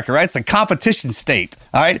America, right? It's a competition state.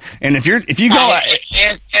 All right. And if you go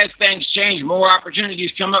as things change, more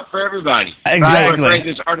opportunities come up for everybody. Exactly. Right?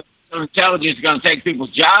 This artificial intelligence is going to take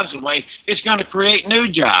people's jobs away. It's going to create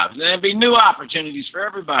new jobs. And there'll be new opportunities for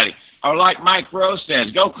everybody. Or like Mike Rowe says,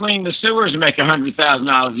 go clean the sewers and make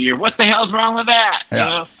 $100,000 a year. What the hell's wrong with that? Yeah. You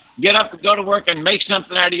know? Get up and go to work and make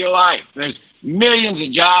something out of your life. There's millions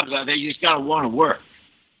of jobs out there. You just got to want to work.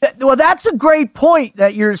 Well, that's a great point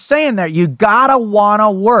that you're saying there. You got to want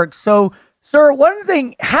to work. So, sir, one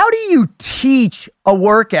thing, how do you teach a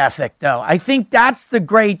work ethic, though? I think that's the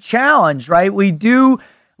great challenge, right? We do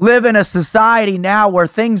live in a society now where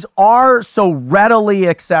things are so readily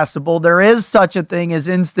accessible. There is such a thing as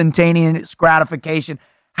instantaneous gratification.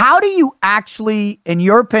 How do you actually, in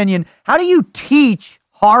your opinion, how do you teach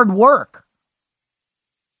hard work?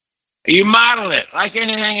 You model it like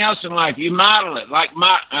anything else in life. You model it like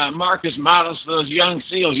Marcus models for those young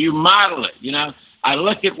SEALs. You model it. You know, I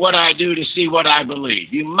look at what I do to see what I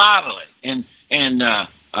believe. You model it, and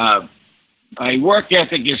a work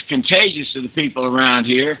ethic is contagious to the people around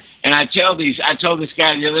here. And I told this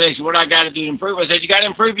guy the other day, so what I got to do to improve? I said, you got to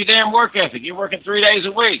improve your damn work ethic. You're working 3 days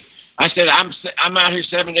a week. I said, I'm out here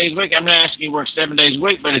 7 days a week. I'm not asking you to work 7 days a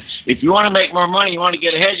week, but if you want to make more money, you want to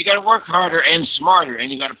get ahead, you got to work harder and smarter,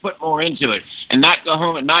 and you got to put more into it, and not go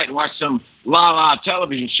home at night and watch some la-la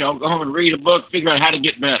television show. Go home and read a book, figure out how to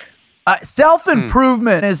get better.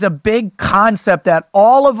 Self-improvement is a big concept that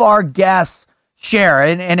all of our guests share,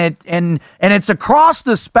 and it's across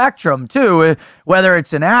the spectrum too. Whether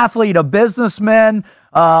it's an athlete, a businessman,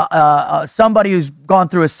 somebody who's gone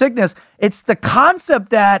through a sickness, it's the concept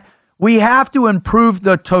that we have to improve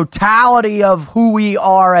the totality of who we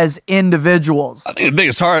are as individuals. I think the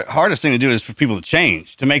biggest hardest thing to do is for people to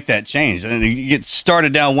change, to make that change. And you get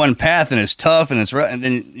started down one path and it's tough and and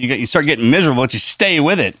then you start getting miserable, but you stay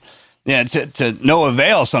with it. Yeah, to no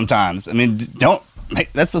avail sometimes. I mean,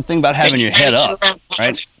 that's the thing about having your head up,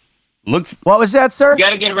 right? What was that, sir? You got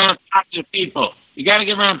to get around positive people. If you're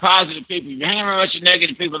hanging around a bunch of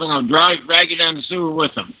negative people, they're going to drag you down the sewer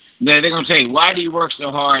with them. They're going to say, why do you work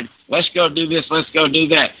so hard? Let's go do this. Let's go do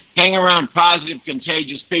that. Hang around positive,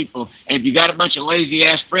 contagious people. And if you got a bunch of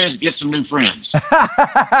lazy-ass friends, get some new friends.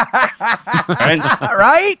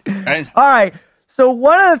 Right? All right. So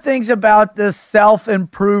one of the things about this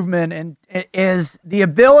self-improvement is the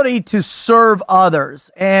ability to serve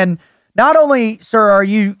others. And not only, sir, are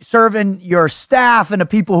you serving your staff and the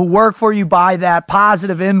people who work for you by that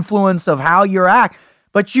positive influence of how you act,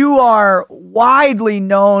 but you are widely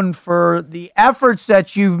known for the efforts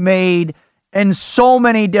that you've made in so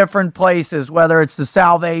many different places, whether it's the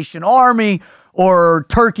Salvation Army or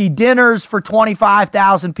turkey dinners for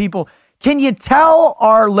 25,000 people. Can you tell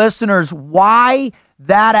our listeners why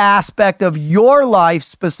that aspect of your life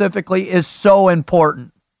specifically is so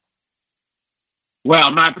important?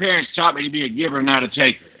 Well, my parents taught me to be a giver, not a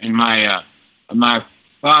taker. And my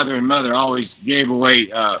father and mother always gave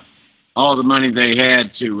away all the money they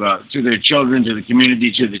had to their children, to the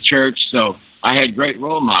community, to the church. So I had great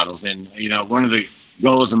role models. And, you know, one of the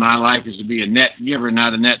goals of my life is to be a net giver,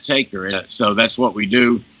 not a net taker. So that's what we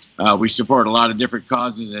do. We support a lot of different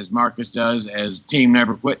causes, as Marcus does, as Team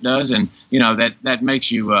Never Quit does. And, you know, that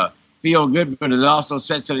makes you feel good, but it also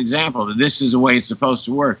sets an example that this is the way it's supposed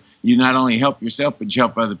to work. You not only help yourself, but you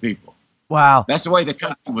help other people. Wow. That's the way the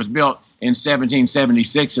country was built in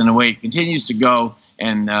 1776 and the way it continues to go.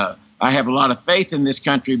 And I have a lot of faith in this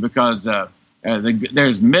country because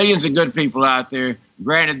there's millions of good people out there.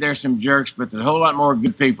 Granted, there's some jerks, but there's a whole lot more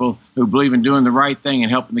good people who believe in doing the right thing and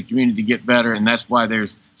helping the community get better. And that's why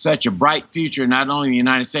there's such a bright future, not only in the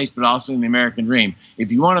United States, but also in the American dream.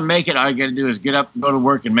 If you want to make it, all you got to do is get up and go to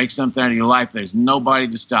work and make something out of your life. There's nobody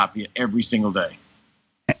to stop you every single day.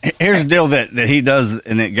 Here's the deal that he does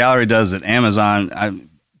and that Gallery does that Amazon I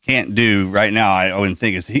can't do right now. I wouldn't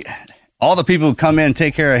think is all the people who come in and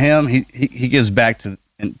take care of him. He gives back to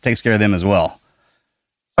and takes care of them as well.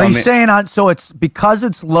 Are you saying so it's because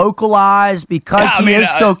it's localized, because he is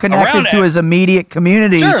so connected to his immediate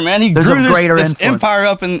community? Sure, man. He grew this empire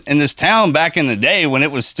up in this town back in the day when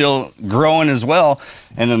it was still growing as well.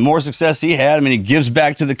 And the more success he had, I mean, he gives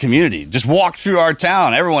back to the community. Just walk through our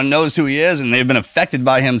town. Everyone knows who he is, and they've been affected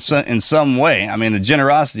by him in some way. I mean, the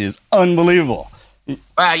generosity is unbelievable.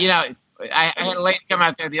 Well, you know, I had a lady come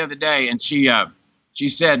out there the other day, and she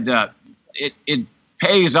said it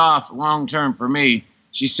pays off long term for me.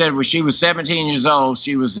 She said when she was 17 years old,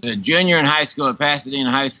 she was a junior in high school at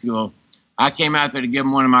Pasadena High School. I came out there to give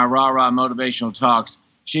one of my rah-rah motivational talks.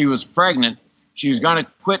 She was pregnant. She was going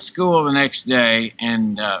to quit school the next day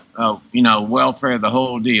and, welfare, the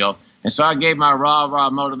whole deal. And so I gave my rah-rah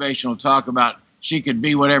motivational talk about she could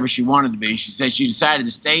be whatever she wanted to be. She said she decided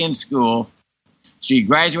to stay in school. She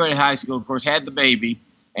graduated high school, of course, had the baby,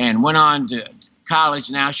 and went on to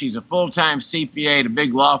college. Now she's a full-time CPA at a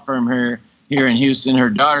big law firm here in Houston. Her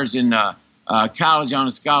daughter's in college on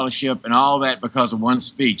a scholarship, and all that because of one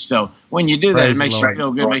speech. So when you do that, it makes you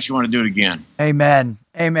feel good, makes you want to do it again. Amen.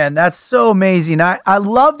 Amen. That's so amazing. I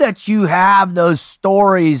love that you have those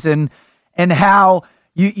stories and how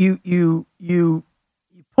you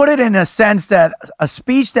put it in a sense that a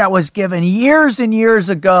speech that was given years and years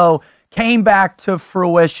ago came back to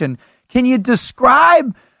fruition. Can you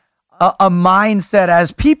describe a mindset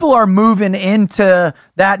as people are moving into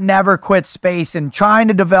that never quit space and trying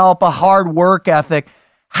to develop a hard work ethic?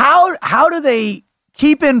 How do they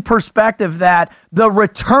keep in perspective that the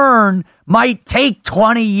return might take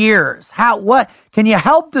 20 years? What can you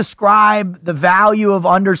help describe the value of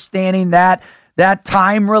understanding that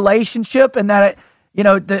time relationship and that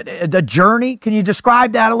the journey? Can you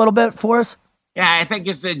describe that a little bit for us? Yeah, I think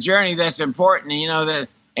it's the journey that's important.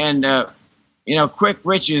 Quick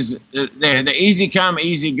riches, they're easy come,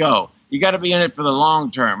 easy go. You got to be in it for the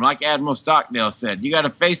long term. Like Admiral Stockdale said, you got to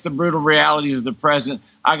face the brutal realities of the present.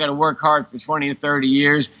 I got to work hard for 20 or 30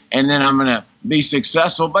 years, and then I'm going to be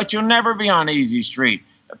successful. But you'll never be on easy street.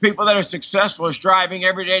 People that are successful are striving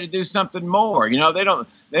every day to do something more. You know, they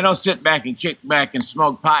don't sit back and kick back and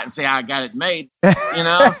smoke pot and say, I got it made. You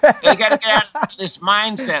know, they got to get out of this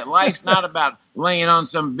mindset. Life's not about laying on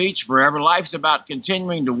some beach forever. Life's about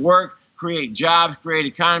continuing to work, create jobs, create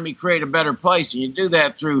economy, create a better place. And you do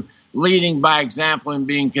that through leading by example and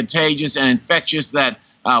being contagious and infectious, that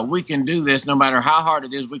we can do this no matter how hard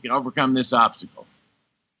it is. We can overcome this obstacle.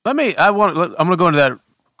 I'm going to go into that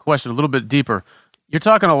question a little bit deeper. You're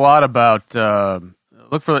talking a lot about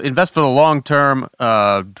invest for the long term,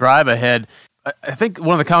 drive ahead. I think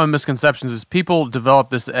one of the common misconceptions is people develop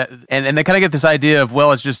this, and they kind of get this idea of,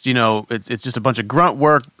 well, it's just it's just a bunch of grunt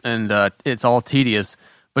work and it's all tedious.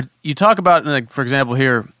 But you talk about, like, for example,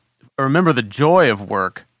 here, remember the joy of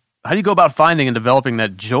work. How do you go about finding and developing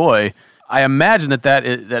that joy? I imagine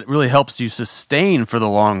that really helps you sustain for the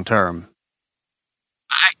long term.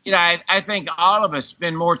 I think all of us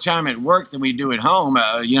spend more time at work than we do at home.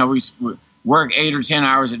 We work 8 or 10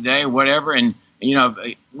 hours a day, whatever. And,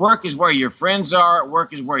 work is where your friends are.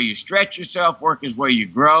 Work is where you stretch yourself. Work is where you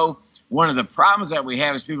grow. One of the problems that we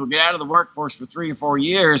have is people get out of the workforce for 3 or 4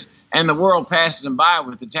 years, and the world passes them by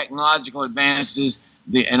with the technological advances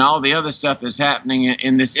and all the other stuff that's happening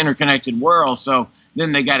in this interconnected world. So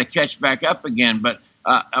then they got to catch back up again. But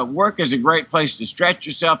work is a great place to stretch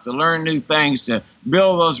yourself, to learn new things, to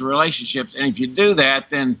build those relationships. And if you do that,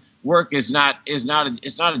 then work is not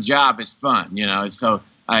a job. It's fun, So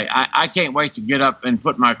I can't wait to get up and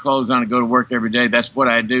put my clothes on and go to work every day. That's what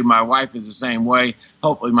I do. My wife is the same way.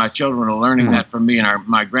 Hopefully my children are learning that from me and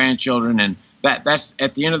my grandchildren. And that's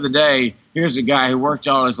at the end of the day, here's a guy who worked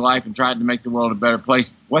all his life and tried to make the world a better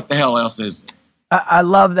place. What the hell else is it? I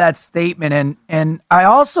love that statement. And I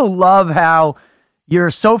also love how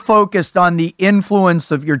you're so focused on the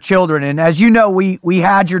influence of your children. And as you know, we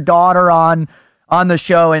had your daughter on the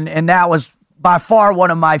show, and that was by far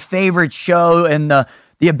one of my favorite shows, and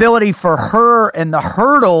the ability for her and the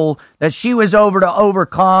hurdle that she was over to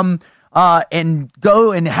overcome and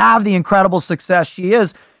go and have the incredible success she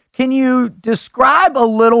is. Can you describe a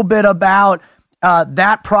little bit about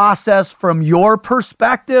that process from your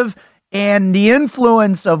perspective and the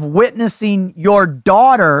influence of witnessing your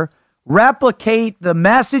daughter replicate the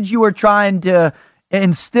message you were trying to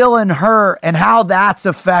instill in her and how that's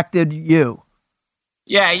affected you?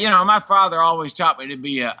 Yeah, my father always taught me to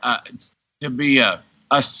be a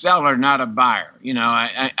seller, not a buyer.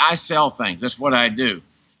 I sell things. That's what I do.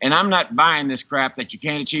 And I'm not buying this crap that you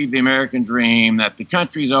can't achieve the American dream, that the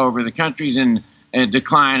country's over, the country's in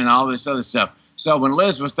decline, and all this other stuff. So when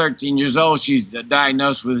Liz was 13 years old, she's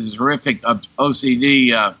diagnosed with this horrific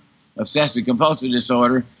OCD obsessive compulsive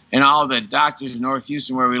disorder, and all the doctors in North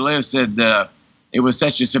Houston where we live said it was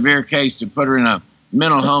such a severe case to put her in a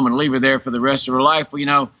mental home and leave her there for the rest of her life.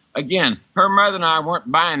 Well, again, her mother and I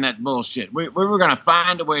weren't buying that bullshit. We were going to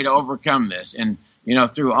find a way to overcome this. And,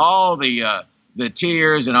 through all the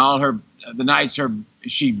tears and all the nights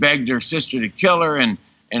she begged her sister to kill her and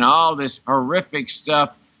all this horrific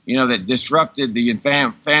stuff, that disrupted the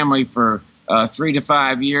family for 3 to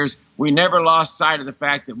 5 years, we never lost sight of the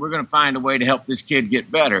fact that we're going to find a way to help this kid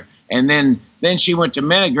get better. And then she went to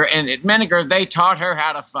Menninger, and at Menninger, they taught her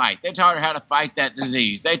how to fight. They taught her how to fight that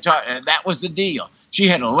disease. That was the deal. She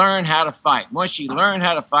had to learn how to fight. Once she learned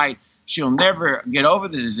how to fight, she'll never get over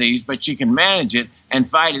the disease, but she can manage it and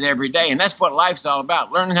fight it every day. And that's what life's all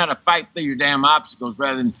about, learning how to fight through your damn obstacles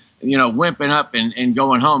rather than, wimping up and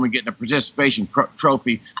going home and getting a participation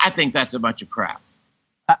trophy. I think that's a bunch of crap.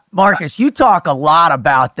 Marcus, you talk a lot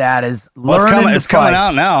about that as learning it's coming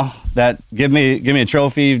out now that give me a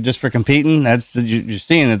trophy just for competing. You're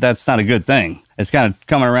seeing that's not a good thing. It's kind of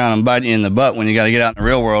coming around and biting you in the butt when you got to get out in the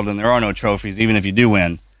real world and there are no trophies, even if you do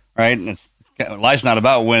win, right? And life's not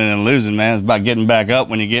about winning and losing, man. It's about getting back up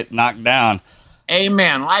when you get knocked down.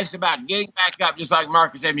 Amen. Life's about getting back up, just like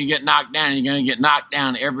Marcus said, when you get knocked down, you're going to get knocked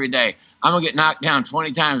down every day. I'm going to get knocked down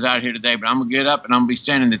 20 times out here today, but I'm going to get up and I'm going to be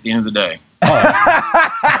standing at the end of the day. Oh.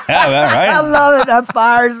 Yeah, right? I love it. That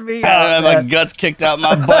fires me up. My guts kicked out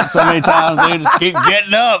my butt so many times, dude. Just keep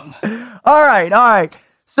getting up. All right.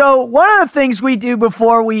 So one of the things we do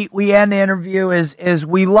before we end the interview is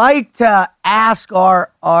we like to ask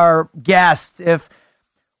our guests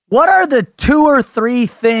what are the 2 or 3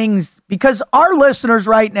 things, because our listeners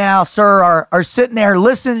right now, sir, are sitting there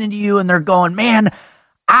listening to you and they're going, man,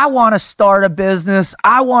 I want to start a business.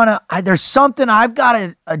 There's something, I've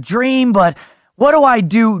got a dream, but what do I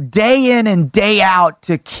do day in and day out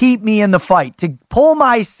to keep me in the fight, to pull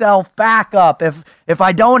myself back up if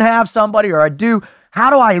I don't have somebody or I do? How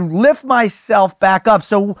do I lift myself back up?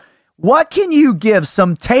 So what can you give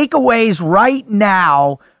some takeaways right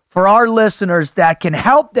now for our listeners that can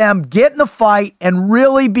help them get in the fight and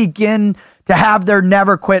really begin to have their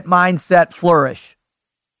never quit mindset flourish?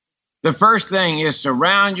 The first thing is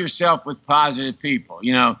surround yourself with positive people.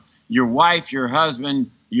 Your wife, your husband,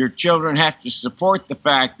 your children have to support the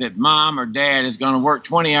fact that mom or dad is going to work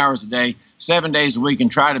 20 hours a day, 7 days a week, and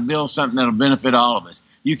try to build something that'll benefit all of us.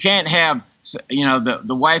 You can't have,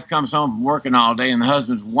 the wife comes home from working all day and the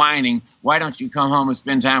husband's whining, why don't you come home and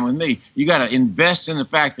spend time with me? You got to invest in the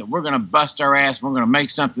fact that we're going to bust our ass and we're going to make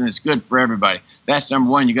something that's good for everybody. That's number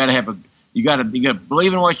one. You got to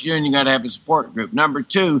believe in what you're doing. You got to have a support group. Number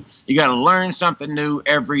 2, you got to learn something new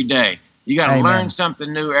every day. You got to learn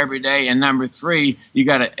something new every day. And number 3, you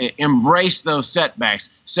got to embrace those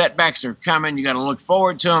setbacks. Setbacks are coming. You got to look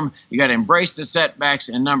forward to them. You got to embrace the setbacks.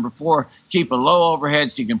 And number 4, keep a low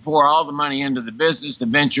overhead so you can pour all the money into the business, the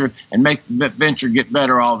venture, and make the venture get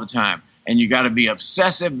better all the time. And you got to be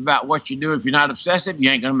obsessive about what you do. If you're not obsessive, you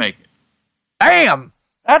ain't going to make it. Damn.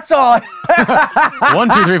 That's all. 1,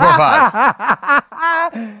 2, 3, 4, 5.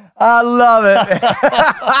 I love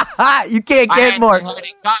it. You can't get more. I haven't had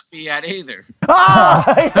any coffee yet either.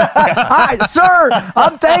 Sir,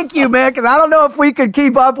 thank you, man, because I don't know if we could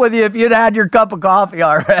keep up with you if you'd had your cup of coffee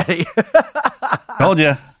already. Told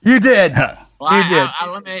you. You did. Well, you did.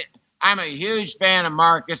 I'm a huge fan of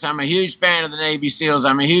Marcus. I'm a huge fan of the Navy SEALs.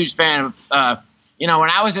 I'm a huge fan of, when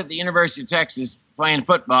I was at the University of Texas playing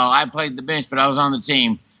football, I played the bench, but I was on the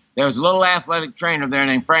team. There was a little athletic trainer there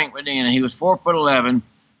named Frank Medina. He was 4'11",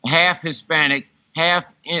 half Hispanic, half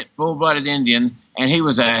full-blooded Indian, and he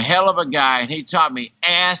was a hell of a guy, and he taught me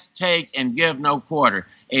ask, take, and give no quarter.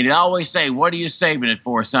 And he'd always say, what are you saving it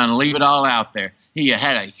for, son? Leave it all out there. He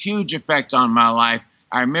had a huge effect on my life.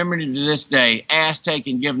 I remember him to this day, ask, take,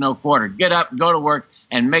 and give no quarter. Get up, go to work,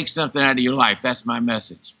 and make something out of your life. That's my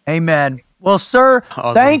message. Amen. Well, sir,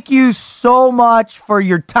 Thank you so much for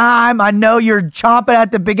your time. I know you're chomping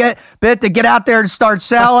at the bit to get out there and start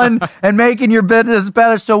selling and making your business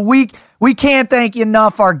better. So we can't thank you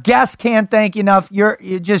enough. Our guests can't thank you enough. You're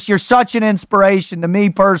such an inspiration to me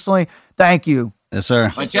personally. Thank you. Yes,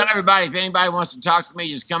 sir. But tell everybody, if anybody wants to talk to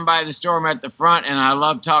me, just come by the store. I'm at the front, and I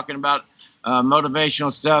love talking about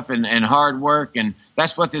motivational stuff and hard work, and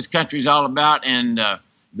that's what this country's all about. And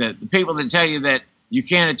the people that tell you that you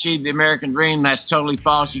can't achieve the American dream, that's totally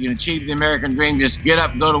false. You can achieve the American dream. Just get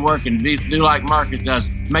up, go to work, and do like Marcus does.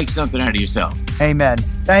 Make something out of yourself. Amen.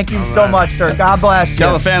 Thank you so much, sir. God bless you.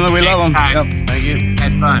 Tell the family we love them. Yep. Thank you.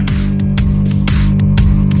 Had fun.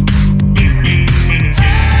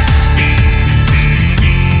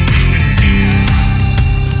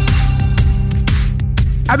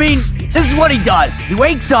 I mean, this is what he does. He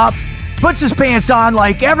wakes up, puts his pants on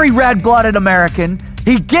like every red-blooded American.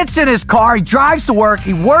 He gets in his car, he drives to work,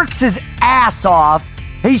 he works his ass off,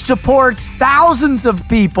 he supports thousands of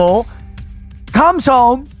people, comes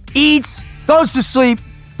home, eats, goes to sleep,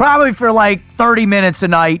 probably for like 30 minutes a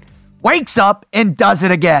night, wakes up and does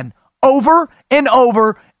it again, over and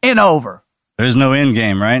over and over. There's no end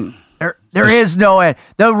game, right? There is no end.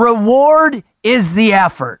 The reward is the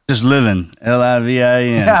effort. Just living,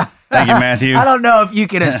 L-I-V-I-N. Thank you, Matthew. I don't know if you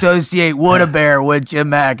can associate Wood-A-Bear with Jim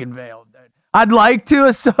McIngvale. I'd like to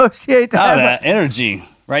associate that. That energy,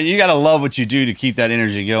 right? You got to love what you do to keep that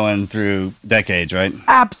energy going through decades, right?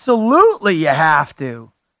 Absolutely, you have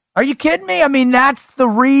to. Are you kidding me? I mean, that's the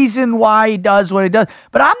reason why he does what he does.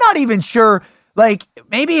 But I'm not even sure, like,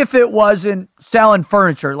 maybe if it wasn't selling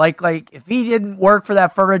furniture, like if he didn't work for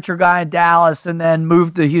that furniture guy in Dallas and then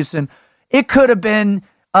moved to Houston, it could have been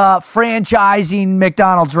franchising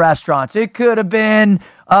McDonald's restaurants. It could have been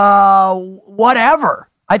whatever.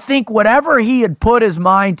 I think whatever he had put his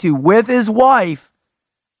mind to with his wife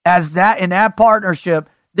as that in that partnership,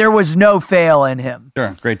 there was no fail in him.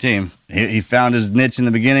 Sure, great team. He found his niche in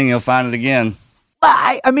the beginning. He'll find it again.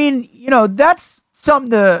 I mean, that's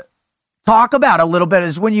something to talk about a little bit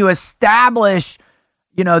is when you establish,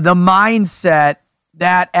 the mindset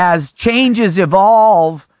that as changes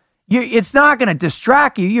evolve, it's not going to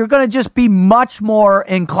distract you. You're going to just be much more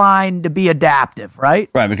inclined to be adaptive, right?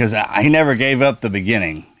 Right, because he never gave up the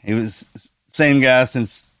beginning. He was same guy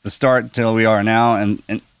since the start till we are now, and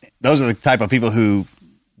those are the type of people who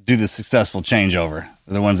do the successful changeover.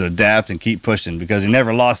 They're the ones that adapt and keep pushing because he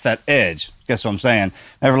never lost that edge. Guess what I'm saying?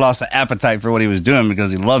 Never lost the appetite for what he was doing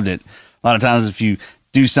because he loved it. A lot of times if you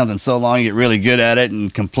do something so long, you get really good at it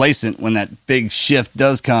and complacent. When that big shift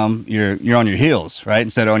does come, you're on your heels, right?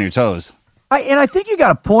 Instead of on your toes. And I think you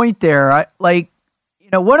got a point there.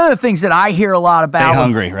 One of the things that I hear a lot about. Stay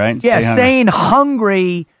hungry, right? Yeah, staying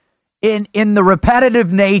hungry in the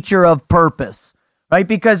repetitive nature of purpose, right?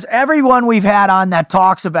 Because everyone we've had on that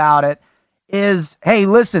talks about it is, hey,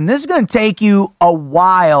 listen, this is going to take you a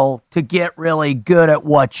while to get really good at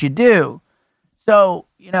what you do. So,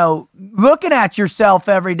 looking at yourself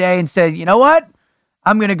every day and saying, you know what?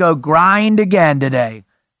 I'm going to go grind again today.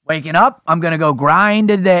 Waking up, I'm going to go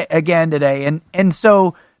grind again today. And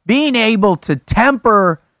so being able to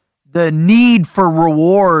temper the need for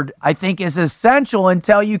reward, I think, is essential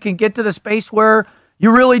until you can get to the space where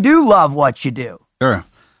you really do love what you do. Sure.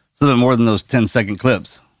 It's a little bit more than those 10-second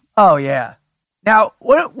clips. Oh, yeah. Now,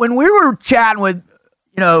 when we were chatting with,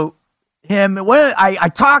 him, I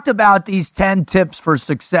talked about these 10 tips for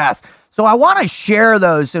success. So I want to share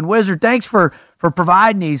those. And Wizard, thanks for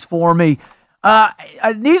providing these for me.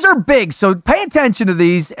 These are big, so pay attention to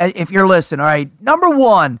these if you're listening. All right. Number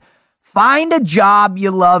 1, find a job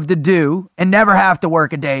you love to do and never have to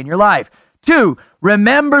work a day in your life. 2,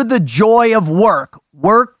 remember the joy of work.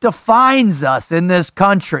 Work defines us in this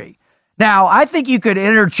country. Now, I think you could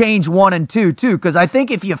interchange 1 and 2 too, because I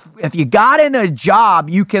think if you got in a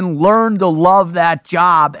job, you can learn to love that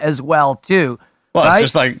job as well too. Well, right?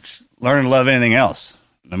 It's just like learning to love anything else.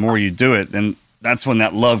 The more you do it, then that's when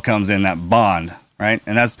that love comes in, that bond, right?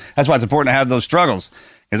 And that's why it's important to have those struggles,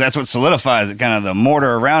 because that's what solidifies it, kind of the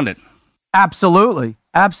mortar around it. Absolutely.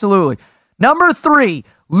 Absolutely. Number 3,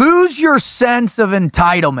 lose your sense of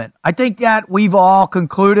entitlement. I think that we've all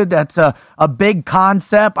concluded that's a big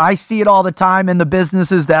concept. I see it all the time in the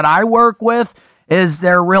businesses that I work with, is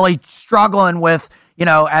they're really struggling with,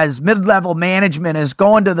 as mid-level management is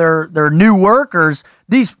going to their new workers.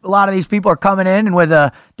 A lot of these people are coming in with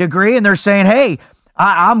a degree and they're saying, hey,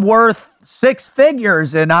 I'm worth 6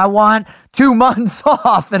 figures and I want 2 months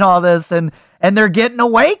off and all this. And they're getting a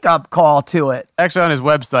wake-up call to it. Actually, on his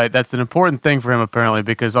website, that's an important thing for him, apparently,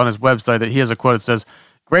 because on his website that he has a quote that says,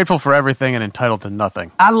 grateful for everything and entitled to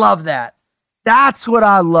nothing. I love that. That's what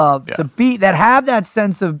I love, that have that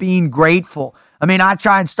sense of being grateful. I mean, I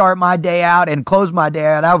try and start my day out and close my day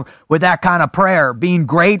out with that kind of prayer, being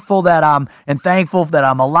grateful and thankful that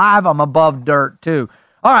I'm alive, I'm above dirt too.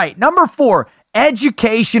 All right, number 4,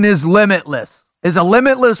 education is limitless, is a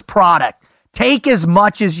limitless product. Take as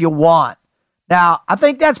much as you want. Now, I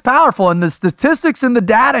think that's powerful, and the statistics and the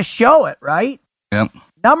data show it, right? Yep.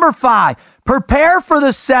 Number 5, prepare for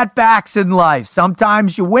the setbacks in life.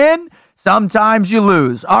 Sometimes you win, sometimes you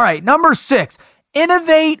lose. All right, number 6,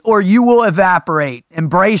 Innovate or you will evaporate.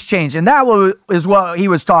 Embrace change. And that is what he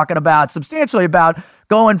was talking about, substantially about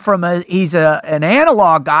going from he's an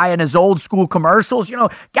analog guy in his old school commercials,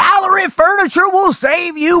 gallery furniture will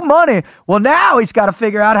save you money. Well, now he's got to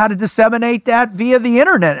figure out how to disseminate that via the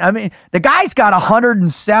internet. I mean, the guy's got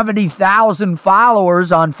 170,000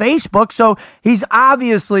 followers on Facebook, so he's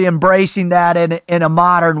obviously embracing that in a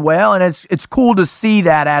modern way, and it's cool to see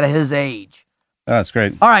that at his age. Oh, that's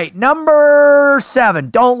great. All right, number 7,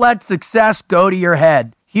 don't let success go to your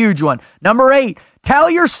head. Huge one. Number 8, tell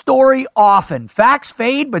your story often. Facts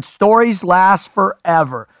fade, but stories last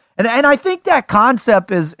forever. And I think that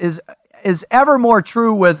concept is ever more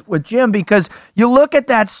true with Jim, because you look at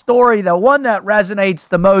that story, the one that resonates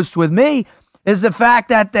the most with me is the fact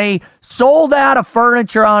that they sold out of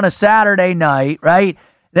furniture on a Saturday night, right?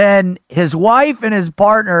 Then his wife and his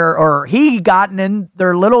partner, or he gotten in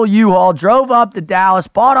their little U-Haul, drove up to Dallas,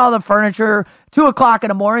 bought all the furniture, 2 o'clock in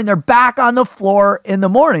the morning. They're back on the floor in the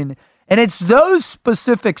morning. And it's those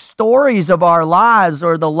specific stories of our lives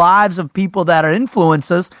or the lives of people that influence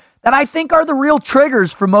us that I think are the real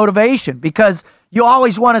triggers for motivation, because you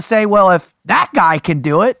always want to say, well, if that guy can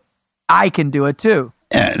do it, I can do it too.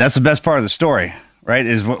 Yeah, that's the best part of the story, right?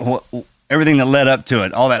 Is everything that led up to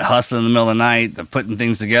it, all that hustling in the middle of the night, the putting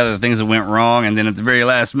things together, the things that went wrong, and then at the very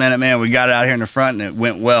last minute, man, we got it out here in the front and it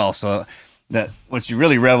went well. So that what you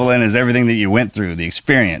really revel in is everything that you went through, the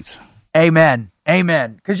experience. Amen.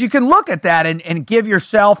 Amen. Because you can look at that and give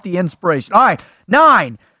yourself the inspiration. All right.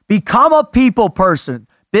 9, become a people person.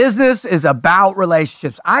 Business is about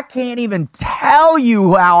relationships. I can't even tell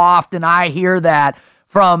you how often I hear that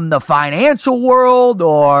from the financial world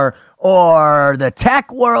or the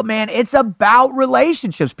tech world, man. It's about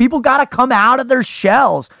relationships. People got to come out of their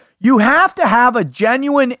shells. You have to have a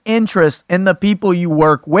genuine interest in the people you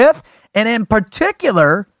work with, and in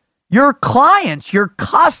particular, your clients, your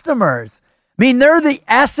customers. I mean, they're the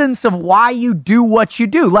essence of why you do what you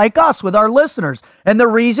do, like us with our listeners, and the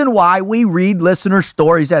reason why we read listener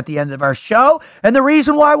stories at the end of our show, and the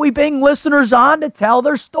reason why we bring listeners on to tell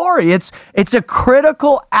their story. It's a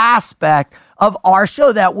critical aspect of our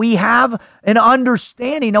show that we have an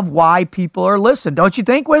understanding of why people are listening. Don't you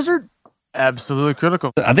think, Wizard? Absolutely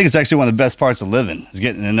critical. I think it's actually one of the best parts of living is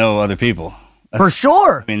getting to know other people. For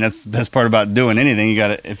sure. I mean, that's the best part about doing anything. You got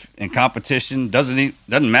to, if in competition, doesn't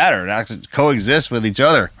matter. It actually coexists with each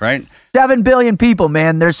other, right? 7 billion people,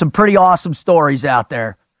 man. There's some pretty awesome stories out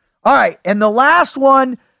there. All right. And the last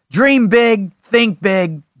one, dream big, think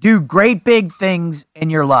big, do great big things in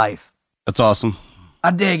your life. That's awesome.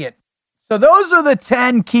 I dig it. So those are the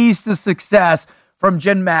 10 keys to success from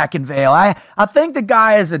Jim McIngvale. I think the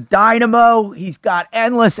guy is a dynamo. He's got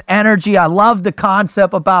endless energy. I love the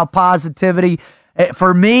concept about positivity.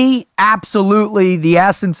 For me, absolutely the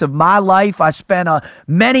essence of my life. I spent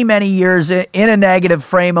many, many years in a negative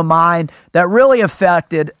frame of mind that really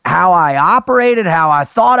affected how I operated, how I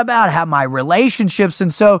thought about, how my relationships.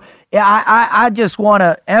 And so I just want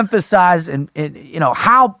to emphasize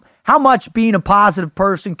how much being a positive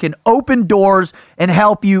person can open doors and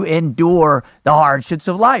help you endure the hardships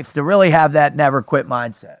of life, to really have that never quit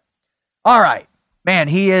mindset. All right, man,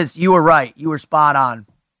 you were right. You were spot on.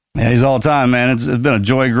 Yeah, he's all time, man. It's been a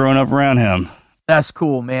joy growing up around him. That's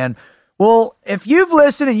cool, man. Well, if you've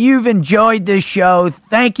listened and you've enjoyed this show,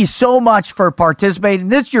 thank you so much for participating.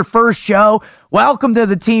 This is your first show. Welcome to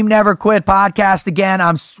the Team Never Quit podcast again.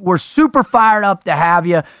 We're super fired up to have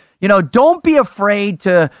you. Don't be afraid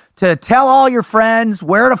to tell all your friends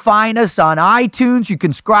where to find us on iTunes. You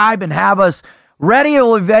can subscribe and have us ready and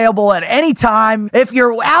available at any time. If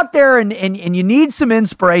you're out there and you need some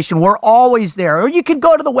inspiration, we're always there. Or you can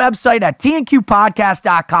go to the website at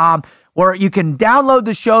tnqpodcast.com, where you can download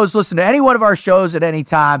the shows, listen to any one of our shows at any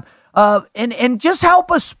time, and just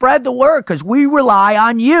help us spread the word, because we rely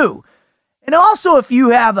on you. And also, if you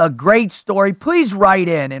have a great story, please write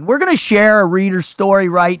in. And we're going to share a reader story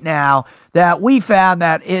right now that we found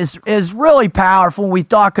that is really powerful and we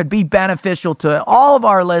thought could be beneficial to all of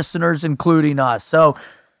our listeners, including us. So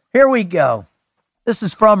here we go. This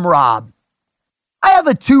is from Rob. I have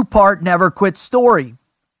a 2-part never quit story.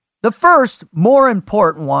 The first, more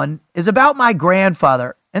important one, is about my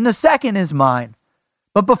grandfather, and the second is mine.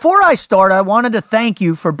 But before I start, I wanted to thank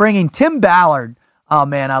you for bringing Tim Ballard. Oh,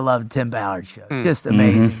 man, I love Tim Ballard's show. Just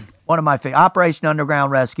amazing. Mm-hmm. One of my favorite. Operation Underground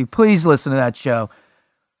Rescue. Please listen to that show.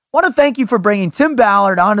 I want to thank you for bringing Tim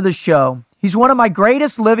Ballard onto the show. He's one of my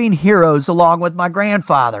greatest living heroes, along with my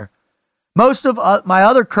grandfather. Most of my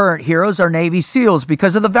other current heroes are Navy SEALs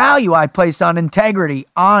because of the value I place on integrity,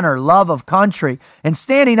 honor, love of country, and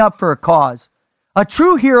standing up for a cause. A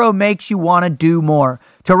true hero makes you want to do more.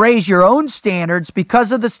 to raise your own standards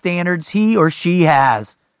because of the standards he or she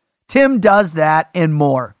has. Tim does that and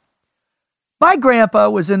more. My grandpa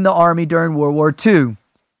was in the Army during World War II.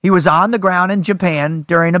 He was on the ground in Japan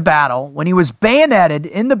during a battle when he was bayoneted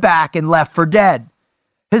in the back and left for dead.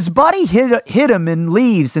 His buddy hit him in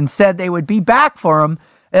leaves and said they would be back for him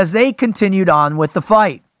as they continued on with the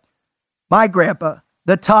fight. My grandpa,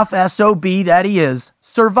 the tough SOB that he is,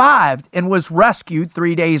 survived and was rescued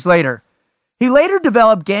 3 days later. He later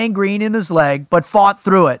developed gangrene in his leg, but fought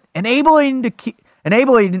through it, enabling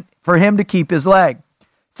for him to keep his leg.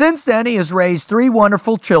 Since then, he has raised 3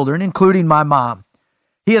 wonderful children, including my mom.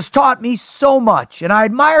 He has taught me so much, and I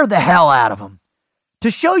admire the hell out of him.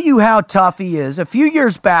 To show you how tough he is, a few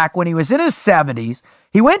years back when he was in his 70s,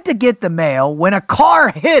 he went to get the mail when a car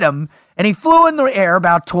hit him and he flew in the air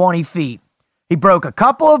about 20 feet. He broke a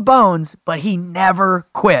couple of bones, but he never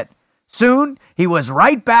quit. Soon, he was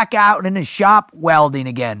right back out in his shop welding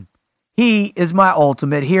again. He is my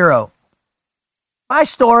ultimate hero. My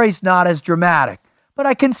story's not as dramatic, but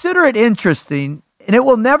I consider it interesting, and it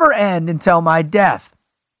will never end until my death.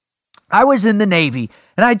 I was in the Navy,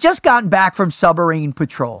 and I had just gotten back from submarine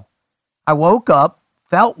patrol. I woke up,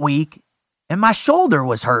 felt weak, and my shoulder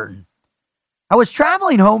was hurting. I was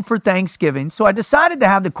traveling home for Thanksgiving, so I decided to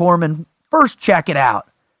have the corpsman first check it out.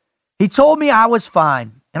 He told me I was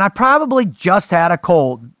fine, and I probably just had a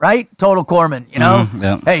cold, right? Total corpsman, you know?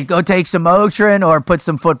 Yeah. Hey, go take some Motrin or put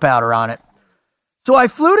some foot powder on it. So I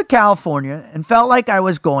flew to California and felt like I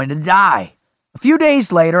was going to die. A few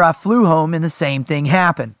days later, I flew home and the same thing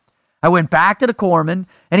happened. I went back to the corpsman,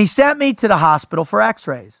 and he sent me to the hospital for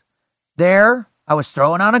x-rays. There, I was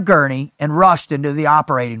thrown on a gurney and rushed into the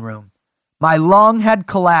operating room. My lung had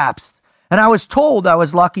collapsed, and I was told I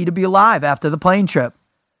was lucky to be alive after the plane trip.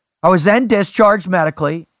 I was then discharged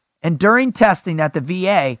medically, and during testing at the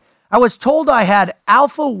VA, I was told I had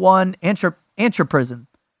alpha-1 antitrypsin.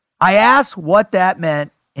 I asked what that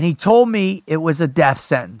meant, and he told me it was a death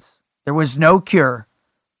sentence. There was no cure.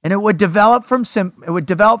 And it would develop from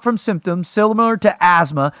symptoms similar to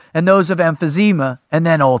asthma and those of emphysema, and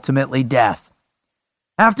then ultimately death.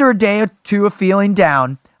 After a day or two of feeling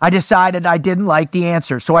down, I decided I didn't like the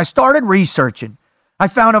answer, so I started researching. I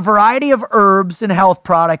found a variety of herbs and health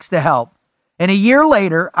products to help. And a year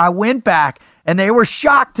later, I went back, and they were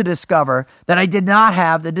shocked to discover that I did not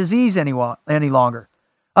have the disease any longer.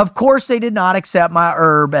 Of course, they did not accept my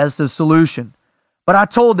herb as the solution, but I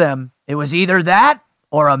told them it was either that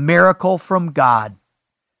or a miracle from God.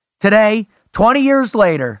 Today, 20 years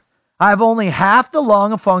later, I have only half the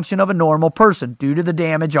lung function of a normal person due to the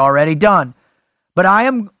damage already done. But I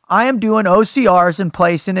am doing OCRs and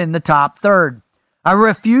placing in the top third. I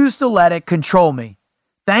refuse to let it control me.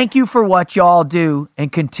 Thank you for what y'all do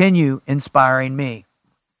and continue inspiring me.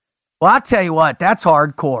 Well, I'll tell you what, that's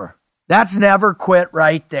hardcore. That's never quit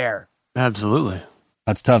right there. Absolutely.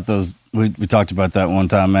 That's tough. We talked about that one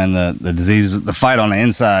time, man. The disease, the fight on the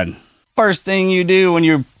inside. First thing you do when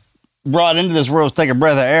you're brought into this world is take a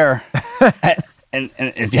breath of air. and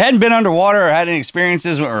if you hadn't been underwater or had any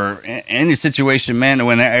experiences or any situation, man,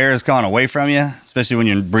 when the air is gone away from you, especially when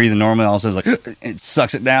you're breathing normally, all of a sudden it's like it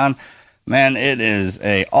sucks it down. Man, it is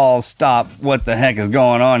a all stop. What the heck is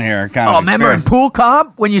going on here? Kind of. Remember in pool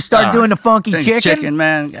comp when you start doing the funky chicken? Chicken,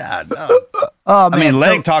 man. God, no. Man, I mean,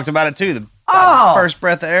 Leg talks about it too. First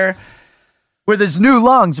breath of air. With his new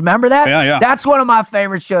lungs, remember that? Yeah. That's one of my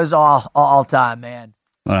favorite shows all time, man.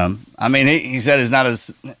 I mean, he said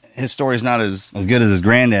his story's not as good as his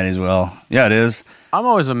granddaddy's. Well, yeah, it is. I'm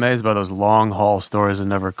always amazed by those long haul stories that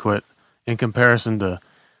never quit in comparison to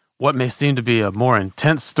what may seem to be a more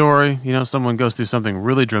intense story. You know, someone goes through something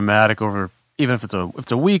really dramatic over, even if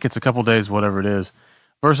it's a week, it's a couple days, whatever it is,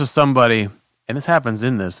 versus somebody, and this happens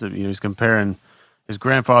in this, he's comparing his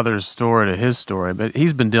grandfather's story to his story, but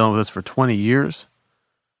he's been dealing with this for 20 years.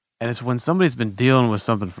 And it's when somebody's been dealing with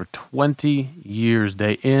something for 20 years,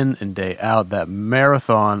 day in and day out, that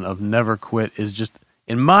marathon of never quit is just,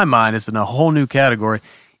 in my mind, it's in a whole new category,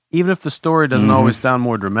 even if the story doesn't always sound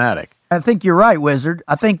more dramatic. I think you're right, Wizard.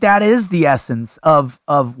 I think that is the essence of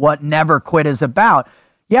what never quit is about.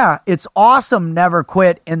 Yeah, it's awesome never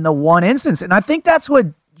quit in the one instance. And I think that's what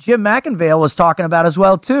Jim McIngvale was talking about as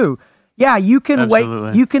well, too. Yeah, you can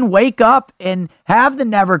wake up and have the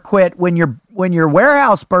never quit when your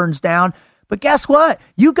warehouse burns down. But guess what?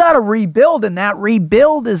 You got to rebuild, and that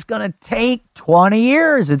rebuild is going to take 20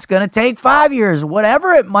 years. It's going to take 5 years,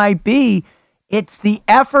 whatever it might be. It's the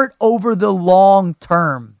effort over the long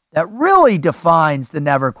term that really defines the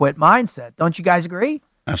never quit mindset. Don't you guys agree?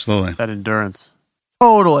 Absolutely. That endurance.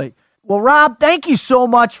 Totally. Well, Rob, thank you so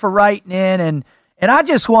much for writing in And I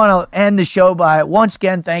just want to end the show by once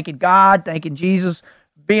again thanking God, thanking Jesus,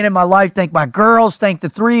 being in my life, thank my girls, thank the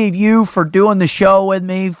three of you for doing the show with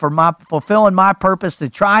me, for fulfilling my purpose to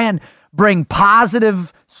try and bring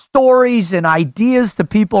positive stories and ideas to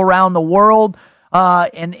people around the world.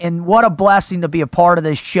 And what a blessing to be a part of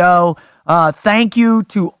this show. Thank you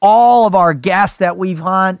to all of our guests that we've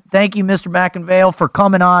had. Thank you, Mr. McIngvale, for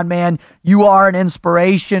coming on, man. You are an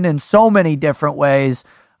inspiration in so many different ways.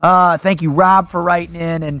 Thank you, Rob, for writing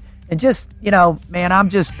in. And just, man, I'm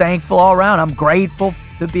just thankful all around. I'm grateful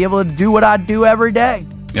to be able to do what I do every day.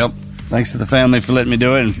 Yep. Thanks to the family for letting me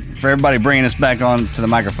do it and for everybody bringing us back on to the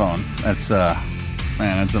microphone. That's,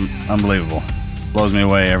 that's unbelievable. Blows me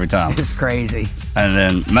away every time. It's crazy. And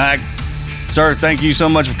then, Mac, sir, thank you so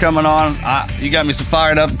much for coming on. You got me so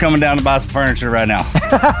fired up coming down to buy some furniture right now.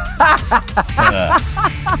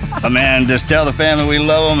 But man, just tell the family we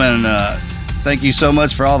love them, and thank you so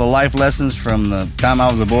much for all the life lessons from the time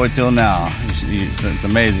I was a boy till now. It's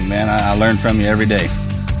amazing, man. I learn from you every day.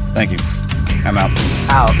 Thank you. I'm out.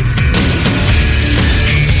 Out.